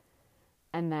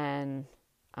 And then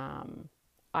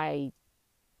I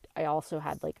also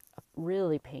had like a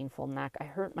really painful neck. I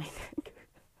hurt my neck.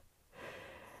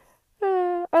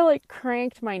 I like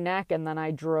cranked my neck, and then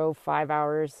I drove 5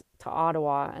 hours to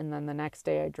Ottawa, and then the next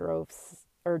day I drove,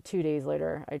 or 2 days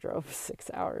later, I drove 6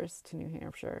 hours to New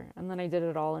Hampshire. And then I did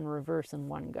it all in reverse in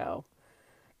one go.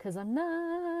 Because I'm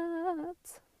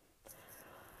nuts.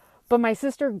 But my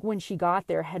sister, when she got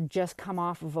there, had just come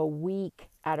off of a week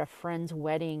at a friend's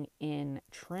wedding in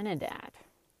Trinidad.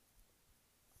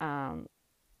 And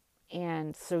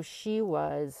so she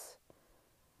was,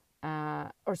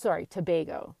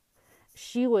 Tobago.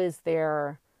 She was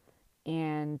there,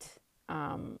 and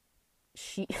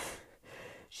she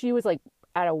she was like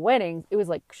at a wedding. It was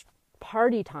like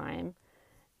party time,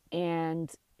 and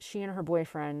she and her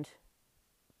boyfriend,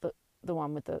 the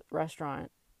one with the restaurant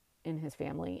in his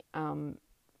family,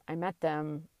 I met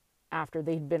them after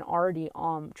they'd been already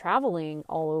traveling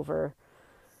all over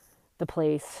the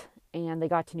place, and they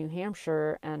got to New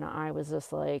Hampshire, and I was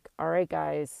just like, all right,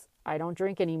 guys, I don't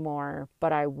drink anymore,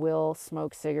 but I will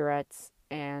smoke cigarettes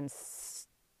and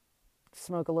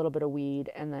smoke a little bit of weed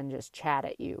and then just chat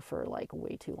at you for like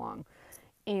way too long.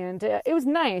 And it was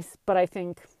nice, but I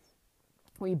think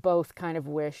we both kind of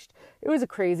wished it was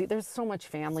there's so much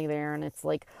family there, and it's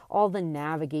like all the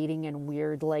navigating and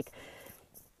weird like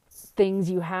things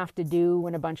you have to do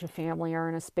when a bunch of family are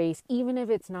in a space, even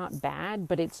if it's not bad,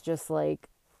 but it's just like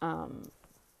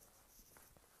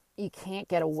you can't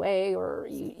get away, or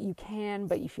you can,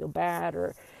 but you feel bad,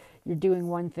 or you're doing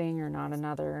one thing or not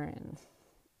another. And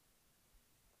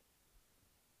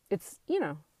it's,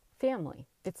 family,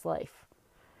 it's life.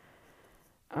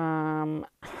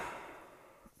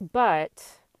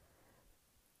 But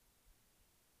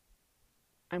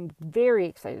I'm very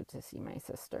excited to see my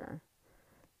sister.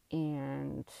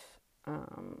 And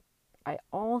I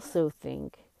also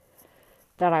think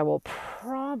that I will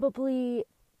probably...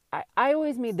 I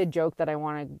always made the joke that I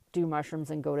want to do mushrooms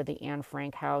and go to the Anne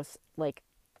Frank house,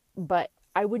 but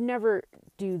I would never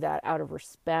do that out of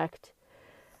respect.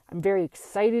 I'm very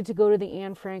excited to go to the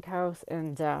Anne Frank house,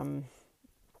 and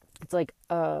it's like,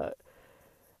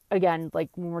 again, like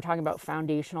when we're talking about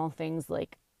foundational things,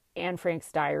 like Anne Frank's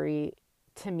diary,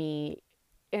 to me,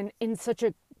 in such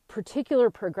a particular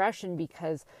progression,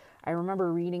 because I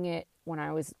remember reading it when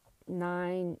I was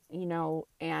 9,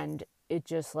 and it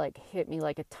just like hit me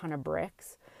like a ton of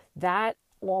bricks. That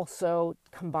also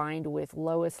combined with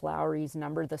Lois Lowry's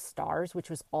Number the Stars, which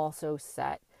was also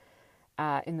set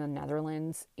in the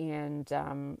Netherlands, and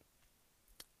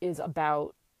is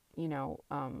about, the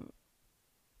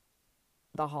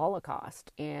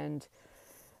Holocaust. And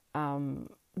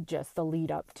just the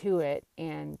lead up to it.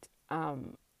 And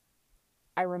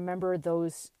I remember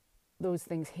those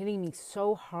things hitting me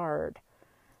so hard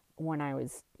when I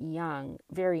was young,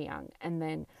 very young. And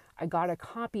then I got a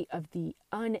copy of the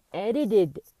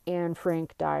unedited Anne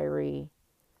Frank diary.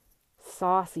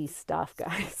 Saucy stuff,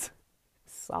 guys.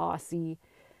 Saucy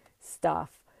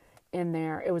stuff in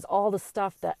there. It was all the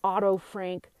stuff that Otto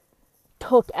Frank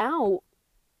took out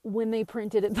when they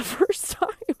printed it the first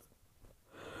time.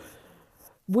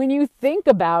 When you think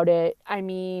about it, I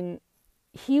mean,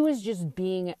 he was just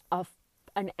being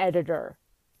an editor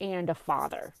and a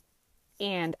father.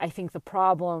 And I think the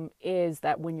problem is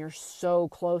that when you're so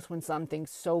close, when something's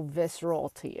so visceral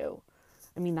to you,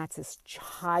 I mean, that's his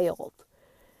child.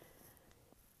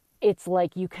 It's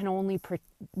like you can only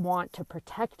want to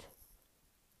protect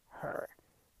her.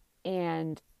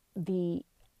 And the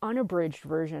unabridged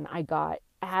version I got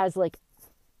as like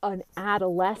an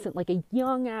adolescent, like a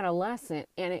young adolescent.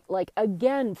 And it like,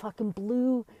 again, fucking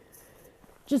blew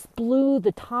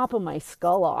the top of my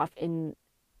skull off. And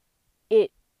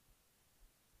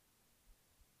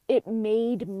it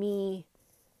made me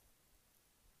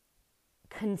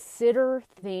consider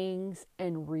things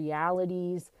and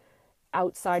realities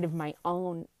outside of my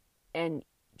own, and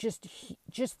just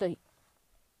the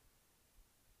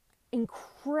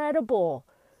incredible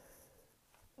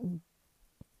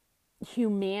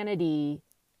humanity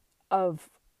of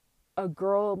a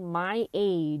girl my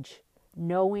age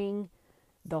knowing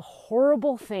the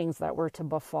horrible things that were to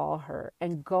befall her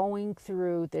and going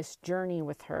through this journey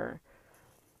with her.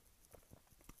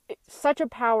 It's such a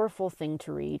powerful thing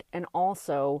to read. And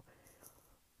also,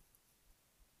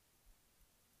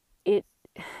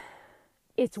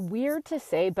 it's weird to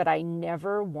say, but I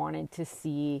never wanted to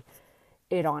see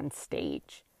it on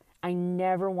stage. I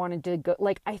never wanted to go,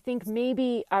 like, I think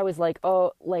maybe I was like,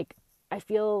 oh, like, I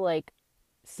feel like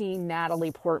seeing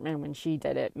Natalie Portman when she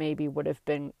did it maybe would have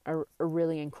been a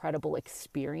really incredible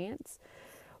experience.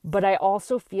 But I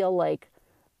also feel like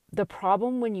the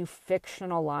problem when you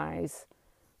fictionalize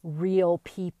real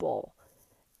people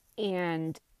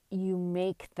and you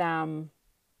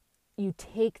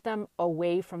take them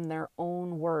away from their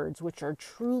own words, which are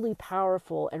truly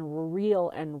powerful and real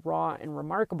and raw and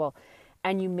remarkable,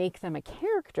 and you make them a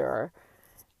character,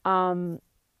 I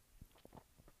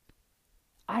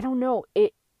don't know,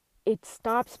 it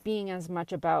stops being as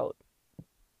much about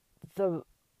the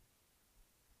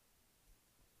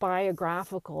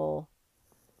biographical,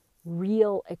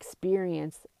 real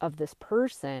experience of this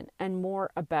person and more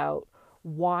about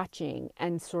watching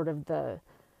and sort of the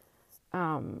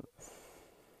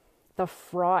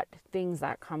fraught things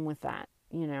that come with that,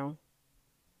 you know.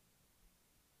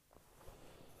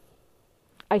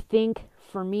 I think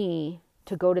for me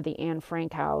to go to the Anne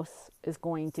Frank house is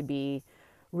going to be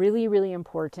really, really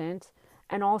important.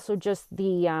 And also just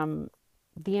the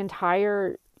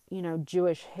entire, you know,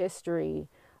 Jewish history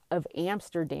of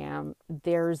Amsterdam.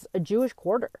 There's a Jewish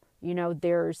quarter, you know,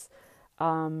 there's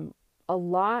a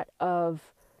lot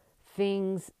of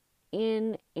things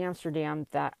in Amsterdam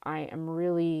that I am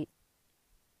really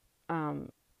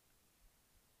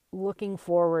looking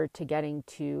forward to getting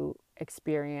to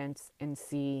experience and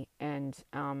see. And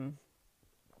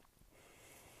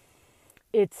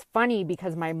it's funny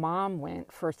because my mom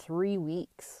went for 3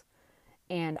 weeks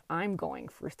and I'm going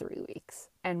for 3 weeks.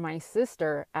 And my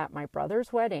sister at my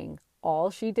brother's wedding, all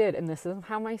she did, and this is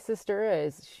how my sister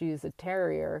is, she's a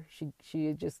terrier. She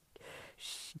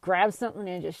grabs something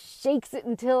and just shakes it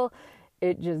until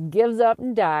it just gives up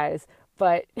and dies.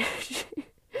 But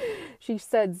she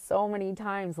said so many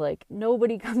times, like,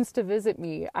 nobody comes to visit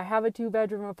me. I have a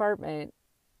 2-bedroom apartment,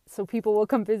 so people will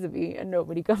come visit me, and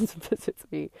nobody comes and visits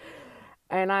me.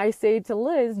 And I say to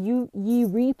Liz, ye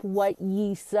reap what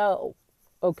ye sow,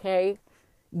 okay?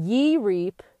 Ye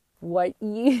reap what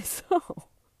ye sow.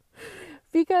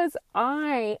 Because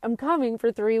I am coming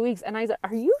for 3 weeks. And I said,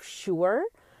 are you sure?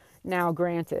 Now,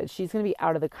 granted, she's going to be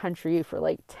out of the country for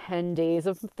like 10 days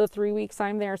of the 3 weeks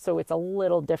I'm there. So it's a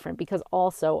little different because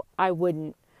also I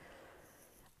wouldn't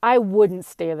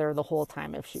stay there the whole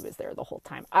time if she was there the whole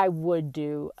time. I would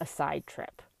do a side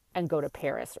trip and go to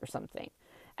Paris or something.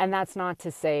 And that's not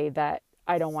to say that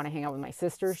I don't want to hang out with my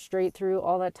sister straight through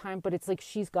all that time, but it's like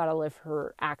she's got to live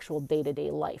her actual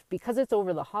day-to-day life. Because it's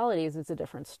over the holidays, it's a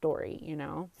different story, you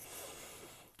know?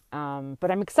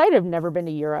 But I'm excited. I've never been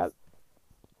to Europe.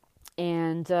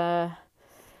 And,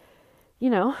 you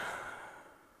know,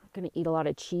 I'm going to eat a lot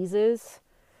of cheeses.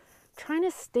 Trying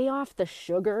to stay off the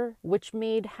sugar, which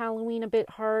made Halloween a bit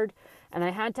hard. And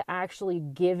I had to actually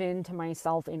give in to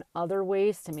myself in other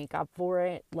ways to make up for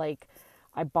it. Like,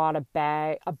 I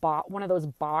bought one of those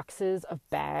boxes of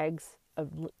bags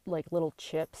of like little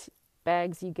chips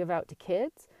bags you give out to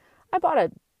kids. I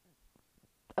bought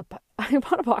I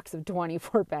bought a box of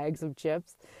 24 bags of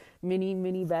chips,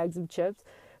 mini bags of chips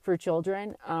for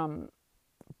children,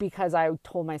 because I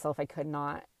told myself I could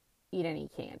not eat any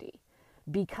candy.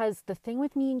 Because the thing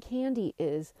with me and candy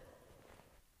is,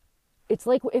 it's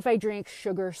like if I drank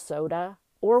sugar soda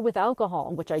or with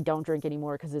alcohol, which I don't drink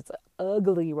anymore because it's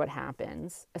ugly what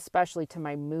happens, especially to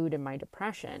my mood and my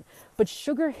depression. But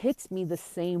sugar hits me the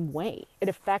same way. It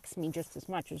affects me just as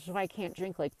much, which is why I can't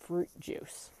drink like fruit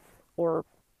juice. Or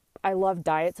I love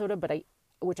diet soda,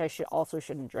 which I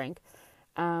shouldn't drink.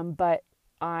 And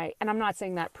I'm not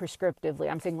saying that prescriptively.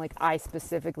 I'm saying like I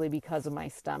specifically, because of my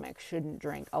stomach, shouldn't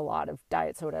drink a lot of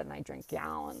diet soda, and I drink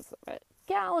gallons of it.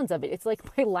 Gallons of it. It's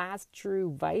like my last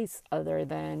true vice other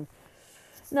than...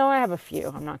 No, I have a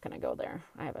few. I'm not going to go there.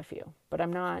 I have a few. But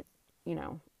I'm not,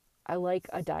 I like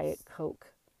a Diet Coke.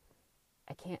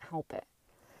 I can't help it.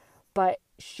 But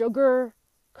sugar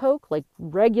Coke, like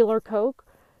regular Coke,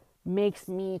 makes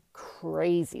me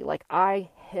crazy. Like I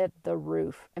hit the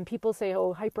roof. And people say,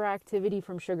 oh, hyperactivity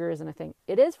from sugar isn't a thing.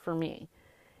 It is for me.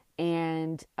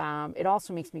 And it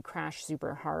also makes me crash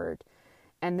super hard.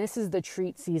 And this is the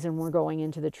treat season. We're going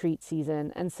into the treat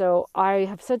season. And so I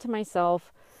have said to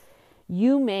myself,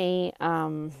 you may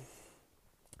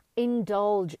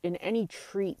indulge in any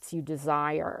treats you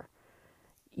desire,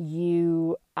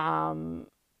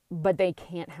 but they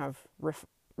can't have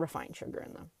refined sugar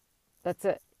in them. That's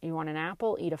it. You want an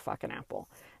apple? Eat a fucking apple.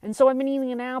 And so I've been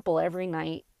eating an apple every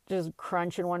night, just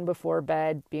crunching one before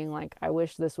bed, being like, I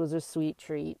wish this was a sweet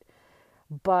treat.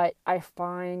 But I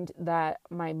find that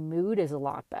my mood is a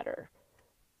lot better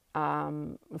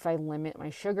if I limit my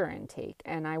sugar intake.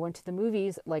 And I went to the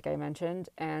movies, like I mentioned,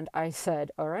 and I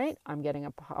said, all right, I'm getting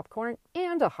a popcorn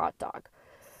and a hot dog.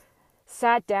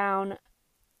 Sat down.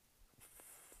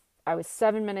 I was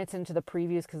 7 minutes into the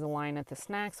previews because the line at the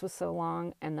snacks was so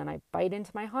long. And then I bite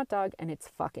into my hot dog and it's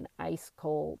fucking ice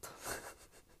cold.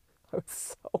 I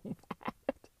was so mad.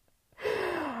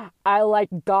 I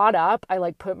got up.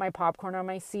 I put my popcorn on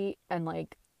my seat and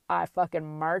I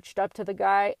fucking marched up to the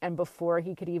guy, and before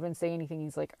he could even say anything,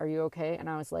 he's like, are you okay? And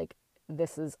I was like,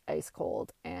 this is ice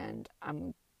cold, and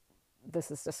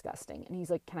this is disgusting. And he's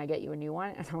like, can I get you a new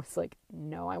one? And I was like,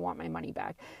 no, I want my money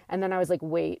back. And then I was like,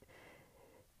 wait,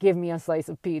 give me a slice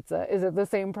of pizza. Is it the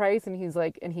same price? And he's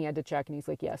like, and he had to check, and he's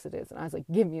like, yes, it is. And I was like,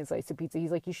 give me a slice of pizza. He's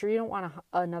like, you sure you don't want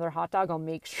another hot dog? I'll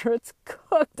make sure it's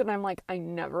cooked. And I'm like, I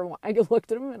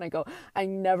looked at him and I go, I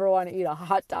never want to eat a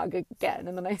hot dog again.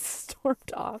 And then I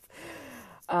stormed off.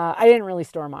 I didn't really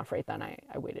storm off right then.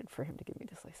 I waited for him to give me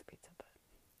the slice of pizza. But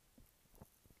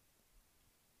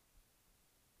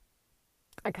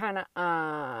I kind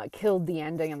of killed the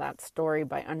ending of that story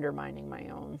by undermining my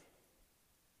own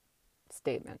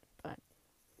statement. But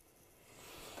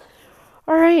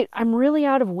all right, I'm really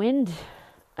out of wind.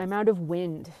 I'm out of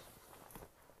wind.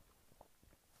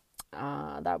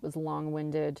 That was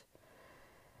long-winded.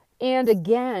 And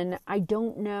again, I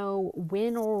don't know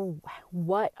when or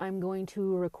what I'm going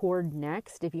to record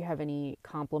next. If you have any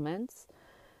compliments,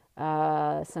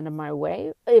 send them my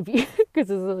way. Because this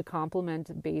is a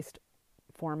compliment-based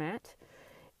format.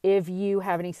 If you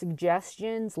have any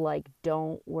suggestions, like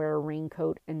don't wear a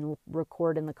raincoat and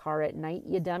record in the car at night,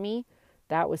 you dummy.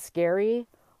 That was scary.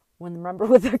 Remember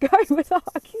with the guy with the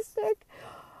hockey stick?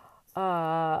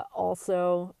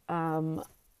 Also,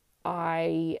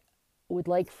 I would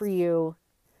like for you,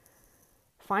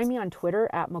 find me on Twitter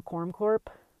at McCormcorp,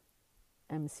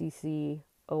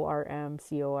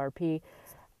 McCormcorp,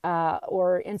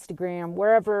 or Instagram,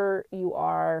 wherever you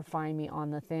are, find me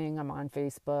on the thing. I'm on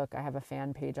Facebook. I have a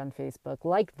fan page on Facebook.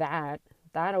 Like that.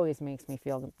 That always makes me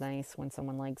feel nice when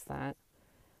someone likes that.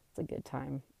 It's a good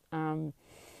time.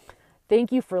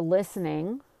 Thank you for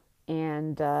listening,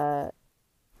 and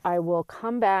I will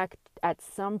come back at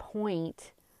some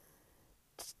point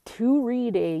to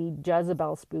read a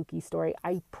Jezebel spooky story.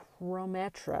 I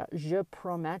prometra. Je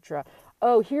prometra.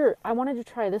 Oh, here, I wanted to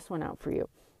try this one out for you.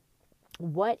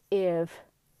 What if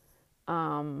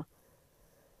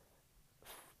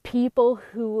people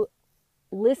who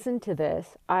listen to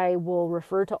this, I will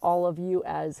refer to all of you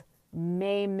as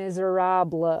mes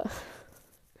miserables.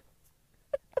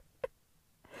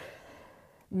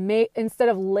 Instead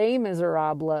of les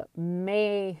miserables,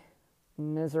 mes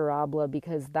miserables,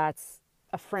 because that's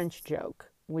a French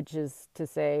joke, which is to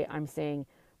say I'm saying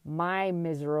my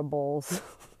miserables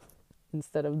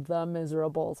instead of the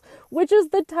miserables, which is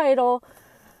the title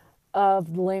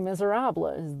of Les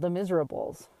Miserables, The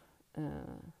Miserables. A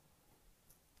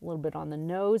little bit on the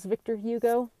nose, Victor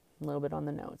Hugo, a little bit on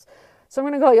the notes. So I'm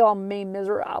going to call y'all mes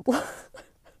miserables. Let's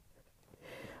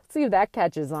see if that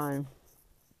catches on.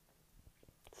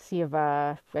 See if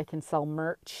I can sell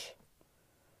merch.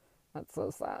 That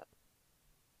says that.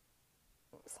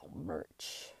 Sell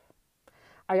merch.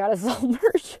 I gotta sell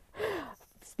merch.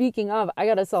 Speaking of, I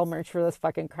gotta sell merch for this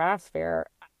fucking crafts fair.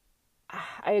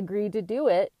 I agreed to do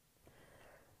it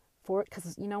for it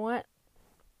because you know what?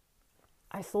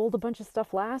 I sold a bunch of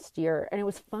stuff last year and it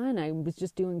was fun. I was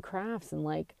just doing crafts and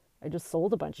like I just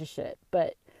sold a bunch of shit.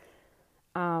 But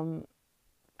I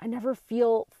never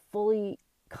feel fully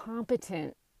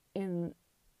competent in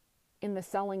the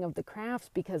selling of the crafts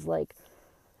because like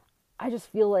I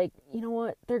just feel like, you know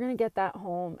what, they're going to get that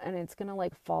home and it's going to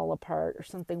like fall apart or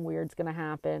something weird's going to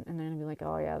happen. And they're going to be like,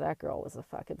 oh yeah, that girl was a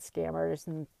fucking scammer. Just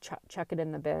and chuck it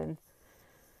in the bin.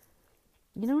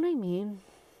 You know what I mean?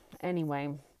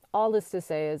 Anyway, all this to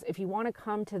say is if you want to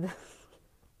come to the,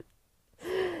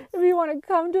 if you want to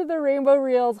come to the Rainbow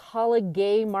Reels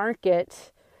Holiday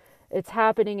Market, it's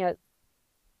happening at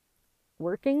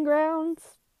Working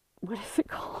Grounds. What is it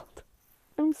called?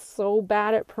 I'm so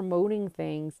bad at promoting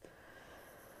things.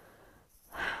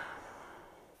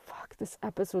 Fuck, this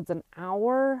episode's an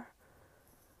hour.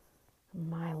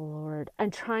 My lord.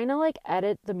 And trying to like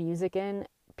edit the music in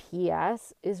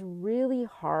PS is really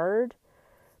hard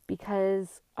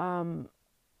because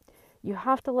you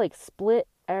have to like split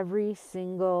every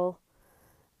single,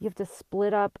 you have to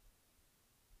split up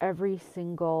every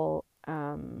single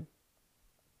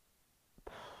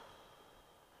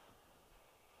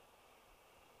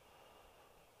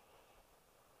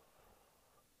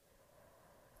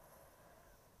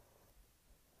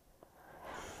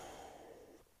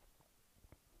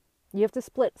you have to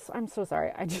split. I'm so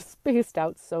sorry. I just spaced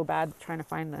out so bad trying to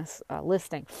find this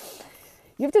listing.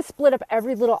 You have to split up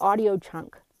every little audio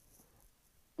chunk,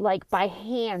 like by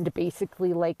hand,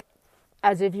 basically, like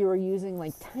as if you were using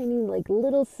like tiny, like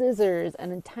little scissors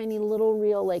and a tiny little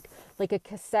reel, like a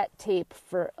cassette tape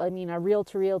for, a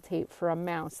reel-to-reel tape for a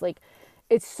mouse. Like,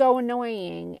 it's so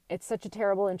annoying. It's such a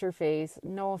terrible interface.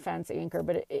 No offense, Anchor,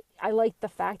 but I like the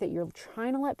fact that you're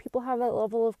trying to let people have that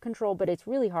level of control, but it's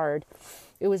really hard.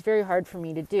 It was very hard for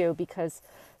me to do because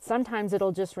sometimes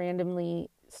it'll just randomly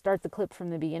start the clip from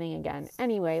the beginning again.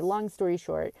 Anyway, long story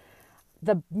short,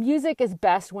 the music is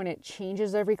best when it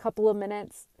changes every couple of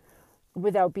minutes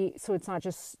so it's not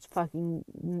just fucking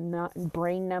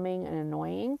brain numbing and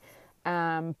annoying.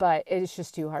 But it's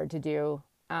just too hard to do.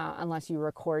 Unless you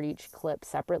record each clip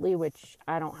separately, which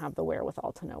I don't have the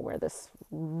wherewithal to know where this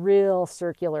real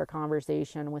circular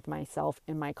conversation with myself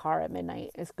in my car at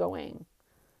midnight is going.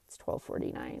 It's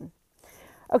 12:49.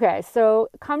 Okay, so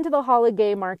come to the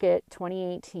Holiday Market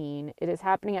 2018. It is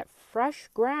happening at Fresh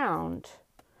Ground,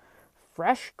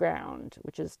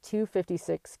 which is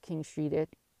 256 King Street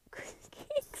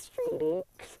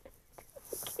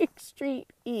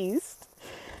East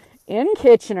in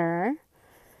Kitchener.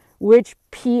 Which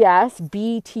PS,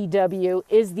 BTW,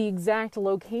 is the exact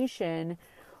location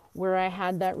where I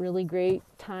had that really great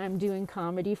time doing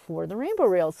comedy for the Rainbow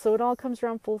Reels. So it all comes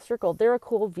around full circle. They're a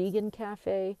cool vegan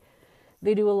cafe.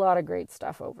 They do a lot of great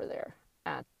stuff over there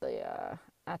at the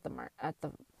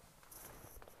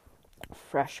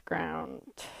Fresh Ground,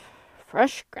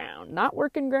 not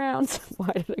Working Grounds.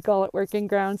 Why did I call it Working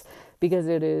Grounds? Because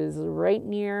it is right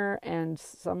near and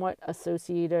somewhat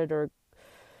associated or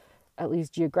at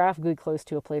least geographically close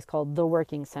to a place called the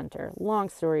Working Center. Long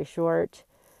story short,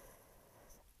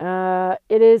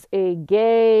 it is a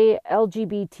gay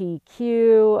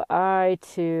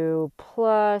LGBTQI2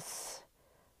 plus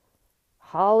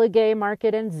holiday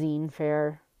market and zine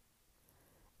fair.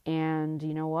 And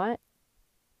you know what?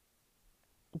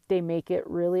 They make it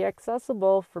really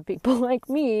accessible for people like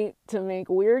me to make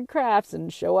weird crafts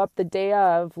and show up the day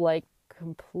of like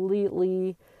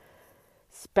completely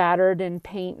spattered in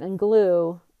paint and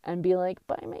glue and be like,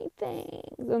 buy my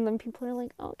things. And then people are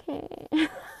like, okay.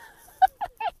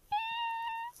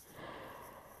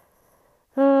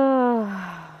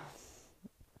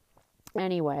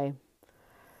 Anyway,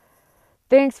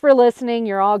 thanks for listening.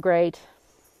 You're all great.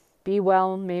 Be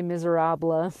well, mes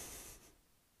miserables.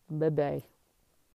 Bye-bye.